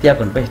செல்களில் சக்தியாக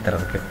கொண்டு போய்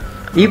தர்றதுக்கு.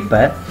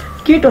 இப்போ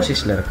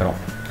கீட்டோசிஸில் இருக்கிறோம்,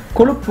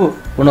 கொழுப்பு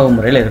உணவு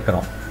முறையில்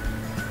இருக்கிறோம்,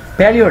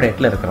 பேலியோ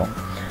டயட்டில் இருக்கிறோம்.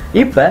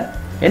 இப்போ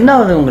என்ன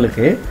ஆகுது,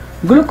 உங்களுக்கு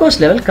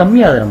குளுக்கோஸ் லெவல்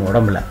கம்மியாகுது நம்ம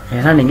உடம்புல.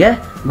 ஏன்னா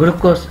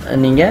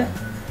நீங்கள்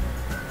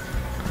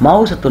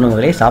மாவு சத்து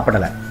உணவுகளே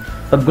சாப்பிடலை.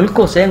 இப்போ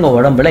குளுக்கோஸே உங்கள்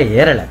உடம்புல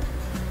ஏறலை.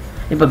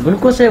 இப்போ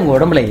குளுக்கோஸே உங்கள்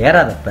உடம்புல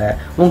ஏறாதப்ப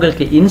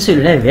உங்களுக்கு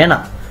இன்சுலினே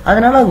வேணாம்.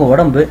 அதனால உங்கள்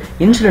உடம்பு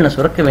இன்சுலினை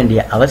சுரக்க வேண்டிய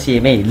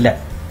அவசியமே இல்லை.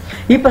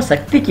 இப்போ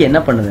சக்திக்கு என்ன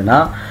பண்ணுதுன்னா,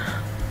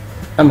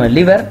 நம்ம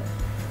லிவர்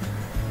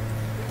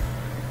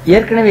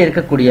ஏற்கனவே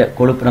இருக்கக்கூடிய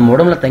கொழுப்பு, நம்ம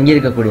உடம்புல தங்கி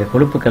இருக்கக்கூடிய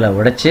கொழுப்புக்களை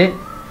உடைச்சு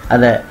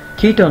அதை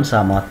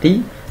கீட்டோன்ஸாக மாற்றி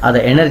அதை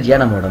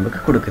எனர்ஜியாக நம்ம உடம்புக்கு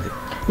கொடுக்குது.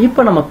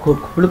 இப்போ நம்ம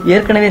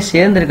ஏற்கனவே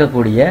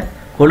சேர்ந்திருக்கக்கூடிய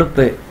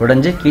கொழுப்பு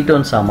உடைஞ்சு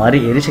கீட்டோன்ஸாக மாறி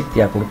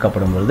எரிசக்தியாக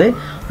கொடுக்கப்படும் பொழுது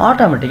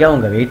ஆட்டோமேட்டிக்காக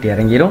உங்கள் வெயிட்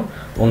இறங்கிடும்.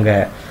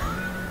 உங்கள்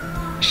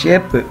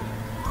ஷேப்பு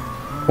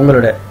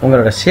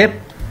உங்களோட ஷேப்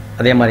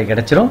அதே மாதிரி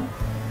கிடைச்சிரும்.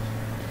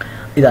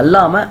 இது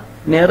அல்லாமல்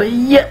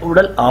நிறைய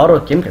உடல்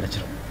ஆரோக்கியம்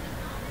கிடைச்சிரும்.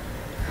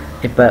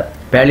 இப்போ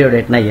பேலியோ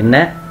டயட்னா என்ன,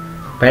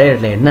 பேலியோ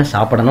டயட்டில் என்ன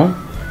சாப்பிடணும்,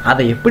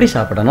 அதை எப்படி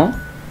சாப்பிடணும்,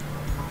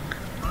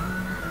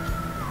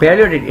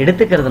 பேலியோ டயட்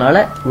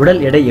எடுத்துக்கிறதுனால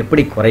உடல் எடை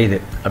எப்படி குறையுது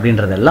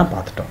அப்படின்றதெல்லாம்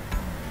பார்த்துட்டோம்.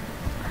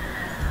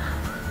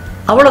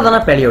 அவ்வளோதானா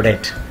பேலியோ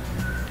டயட்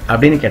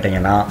அப்படின்னு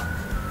கேட்டிங்கன்னா,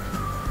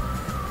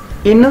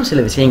 இன்னும்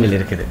சில விஷயங்கள்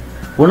இருக்குது.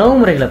 உணவு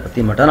முறைகளை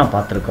பற்றி மட்டும் நான்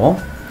பார்த்துருக்கோம்.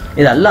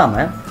 இது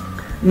அல்லாமல்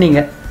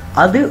நீங்கள்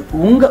அது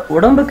உங்கள்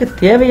உடம்புக்கு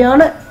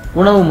தேவையான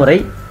உணவு முறை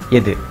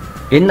எது,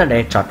 என்ன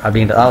டயட் சார்ட்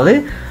அப்படின்றது. அதாவது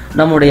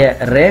நம்முடைய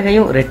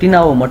ரேகையும்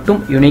ரெட்டினாவும் மட்டும்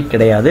யூனிக்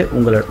கிடையாது,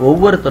 உங்களோட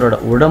ஒவ்வொருத்தரோட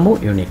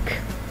உடம்பும் யூனிக்.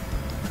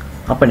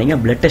 அப்போ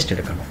நீங்கள் பிளட் டெஸ்ட்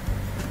எடுக்கணும்.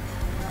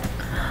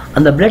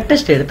 அந்த பிளட்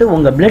டெஸ்ட் எடுத்து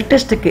உங்கள் பிளட்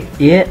டெஸ்ட்டுக்கு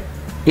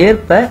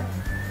ஏற்ப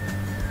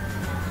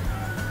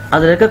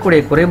அதில்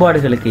இருக்கக்கூடிய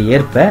குறைபாடுகளுக்கு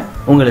ஏற்ப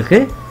உங்களுக்கு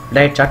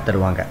டயட் சார்ட்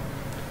தருவாங்க.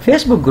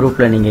 ஃபேஸ்புக்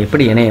குரூப்பில் நீங்கள்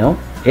எப்படி இணையணும்,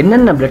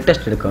 என்னென்ன பிளட்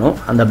டெஸ்ட் எடுக்கணும்,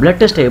 அந்த பிளட்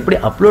டெஸ்ட்டை எப்படி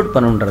அப்லோட்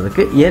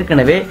பண்ணணுன்றதுக்கு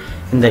ஏற்கனவே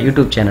இந்த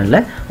யூடியூப்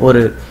சேனலில்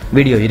ஒரு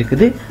வீடியோ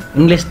இருக்குது.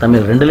 இங்கிலீஷ்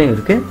தமிழ் ரெண்டுலேயும்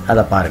இருக்குது,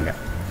 அதை பாருங்கள்.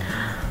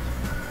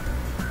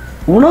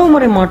 உணவு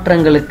முறை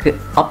மாற்றங்களுக்கு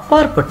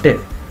அப்பாற்பட்டு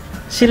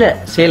சில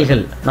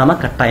செயல்கள் நாம்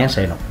கட்டாயம்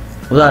செய்யணும்.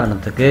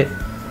 உதாரணத்துக்கு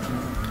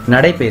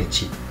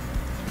நடைப்பயிற்சி,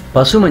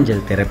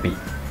 பசுமஞ்சள் தெரப்பி,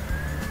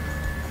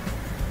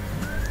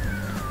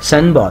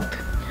 சன்பாத்,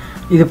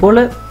 இது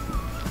போல்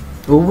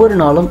ஒவ்வொரு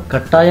நாளும்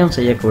கட்டாயம்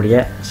செய்யக்கூடிய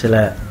சில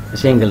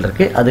விஷயங்கள்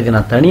இருக்குது. அதுக்கு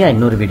நான் தனியாக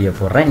இன்னொரு வீடியோ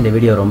போடுறேன். இந்த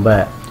வீடியோ ரொம்ப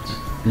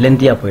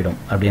லென்த்தியாக போயிடும்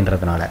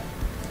அப்படின்றதுனால.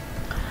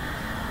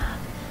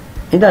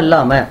 இது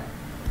இல்லாமல்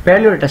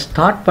பேலியோ டயட்டை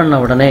ஸ்டார்ட் பண்ண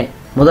உடனே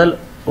முதல்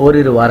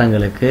ஓரிரு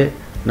வாரங்களுக்கு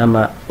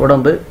நம்ம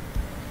உடம்பு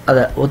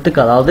அதை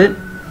அதாவது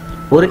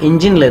ஒரு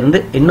இன்ஜின்ல இருந்து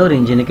இன்னொரு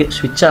இன்ஜினுக்கு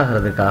ஸ்விட்ச்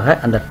ஆகிறதுக்காக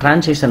அந்த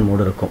டிரான்சிஷன்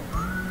மோடு இருக்கும்.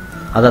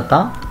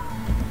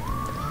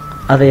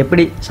 அதை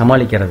எப்படி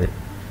சமாளிக்கிறது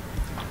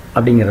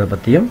அப்படிங்கிறத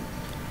பற்றியும்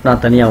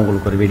நான் தனியாக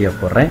உங்களுக்கு ஒரு வீடியோ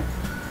போடுறேன்.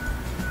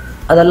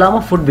 அது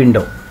இல்லாமல் ஃபுட்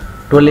விண்டோ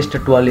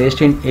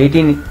 12:12,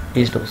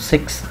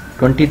 18:6,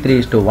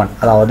 23:1.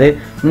 அதாவது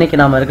இன்றைக்கி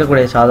நாம்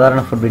இருக்கக்கூடிய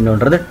சாதாரண ஃபுட்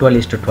விண்டோன்றது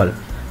 12:12.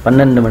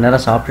 12 மணி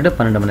நேரம் சாப்பிட்டுட்டு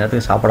 12 மணி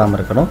நேரத்துக்கு சாப்பிடாமல்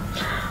இருக்கணும்.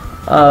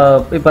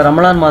 இப்போ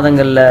ரமலான்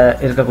மாதங்களில்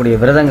இருக்கக்கூடிய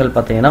விரதங்கள்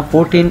பார்த்தீங்கன்னா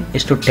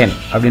 14:10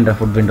 அப்படின்ற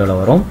ஃபுட் விண்டோவில்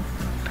வரும்.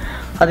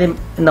 அதே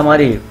இந்த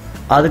மாதிரி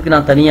அதுக்கு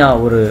நான்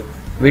தனியாக ஒரு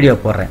வீடியோ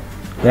போடுறேன்,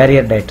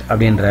 வேரியர் டயட்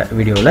அப்படின்ற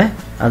வீடியோவில்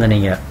அதை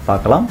நீங்கள்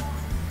பார்க்கலாம்.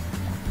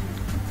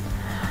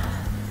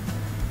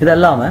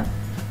 இதெல்லாமல்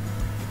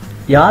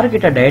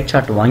யாருக்கிட்ட டயட்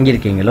சார்ட்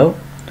வாங்கியிருக்கீங்களோ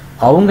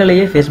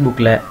அவங்களையே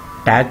ஃபேஸ்புக்கில்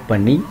டேக்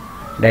பண்ணி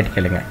டயட்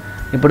கேளுங்க.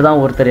 இப்படி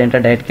தான் ஒருத்தர்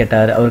என்கிட்ட டயட்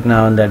கேட்டார், அவருக்கு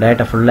நான் அந்த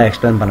டயட்டை ஃபுல்லாக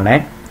எக்ஸ்பிளைன்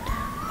பண்ணினேன்.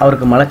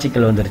 அவருக்கு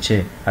மலச்சிக்கல் வந்துருச்சு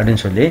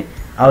அப்படின்னு சொல்லி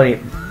அவர்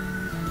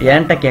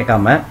என்கிட்ட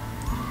கேட்காம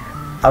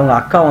அவங்க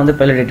அக்கா வந்து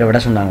பேலியோ டயட்டை விட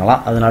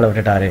சொன்னாங்களாம், அதனால்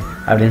விட்டுட்டாரு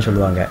அப்படின்னு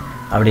சொல்லுவாங்க.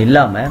 அப்படி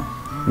இல்லாமல்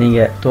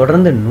நீங்கள்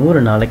தொடர்ந்து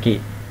 100 நாளைக்கு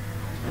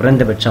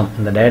குறைந்தபட்சம்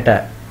இந்த டயட்டை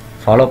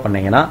ஃபாலோ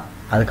பண்ணிங்கன்னா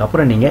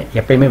அதுக்கப்புறம் நீங்கள்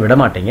எப்பயுமே விட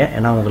மாட்டீங்க.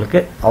 ஏன்னா உங்களுக்கு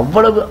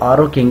அவ்வளவு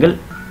ஆரோக்கியங்கள்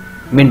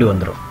மீண்டு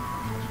வந்துடும்.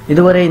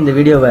 இதுவரை இந்த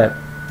வீடியோவை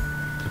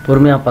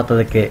பொறுமையாக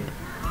பார்த்ததுக்கு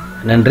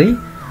நன்றி.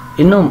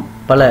 இன்னும்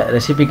பல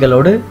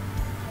ரெசிபிகளோடு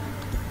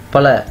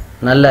பல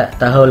நல்ல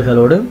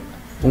தகவல்களோடு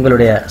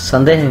உங்களுடைய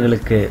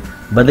சந்தேகங்களுக்கு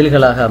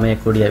பதில்களாக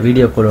அமையக்கூடிய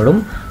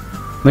வீடியோக்களோடும்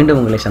மீண்டும்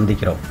உங்களை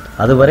சந்திக்கிறோம்.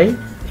 அதுவரை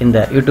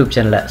இந்த யூடியூப்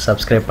சேனலை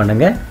சப்ஸ்கிரைப்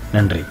பண்ணுங்க.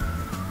 நன்றி.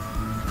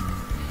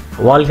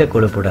 வாழ்க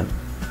கொழுப்புடன்.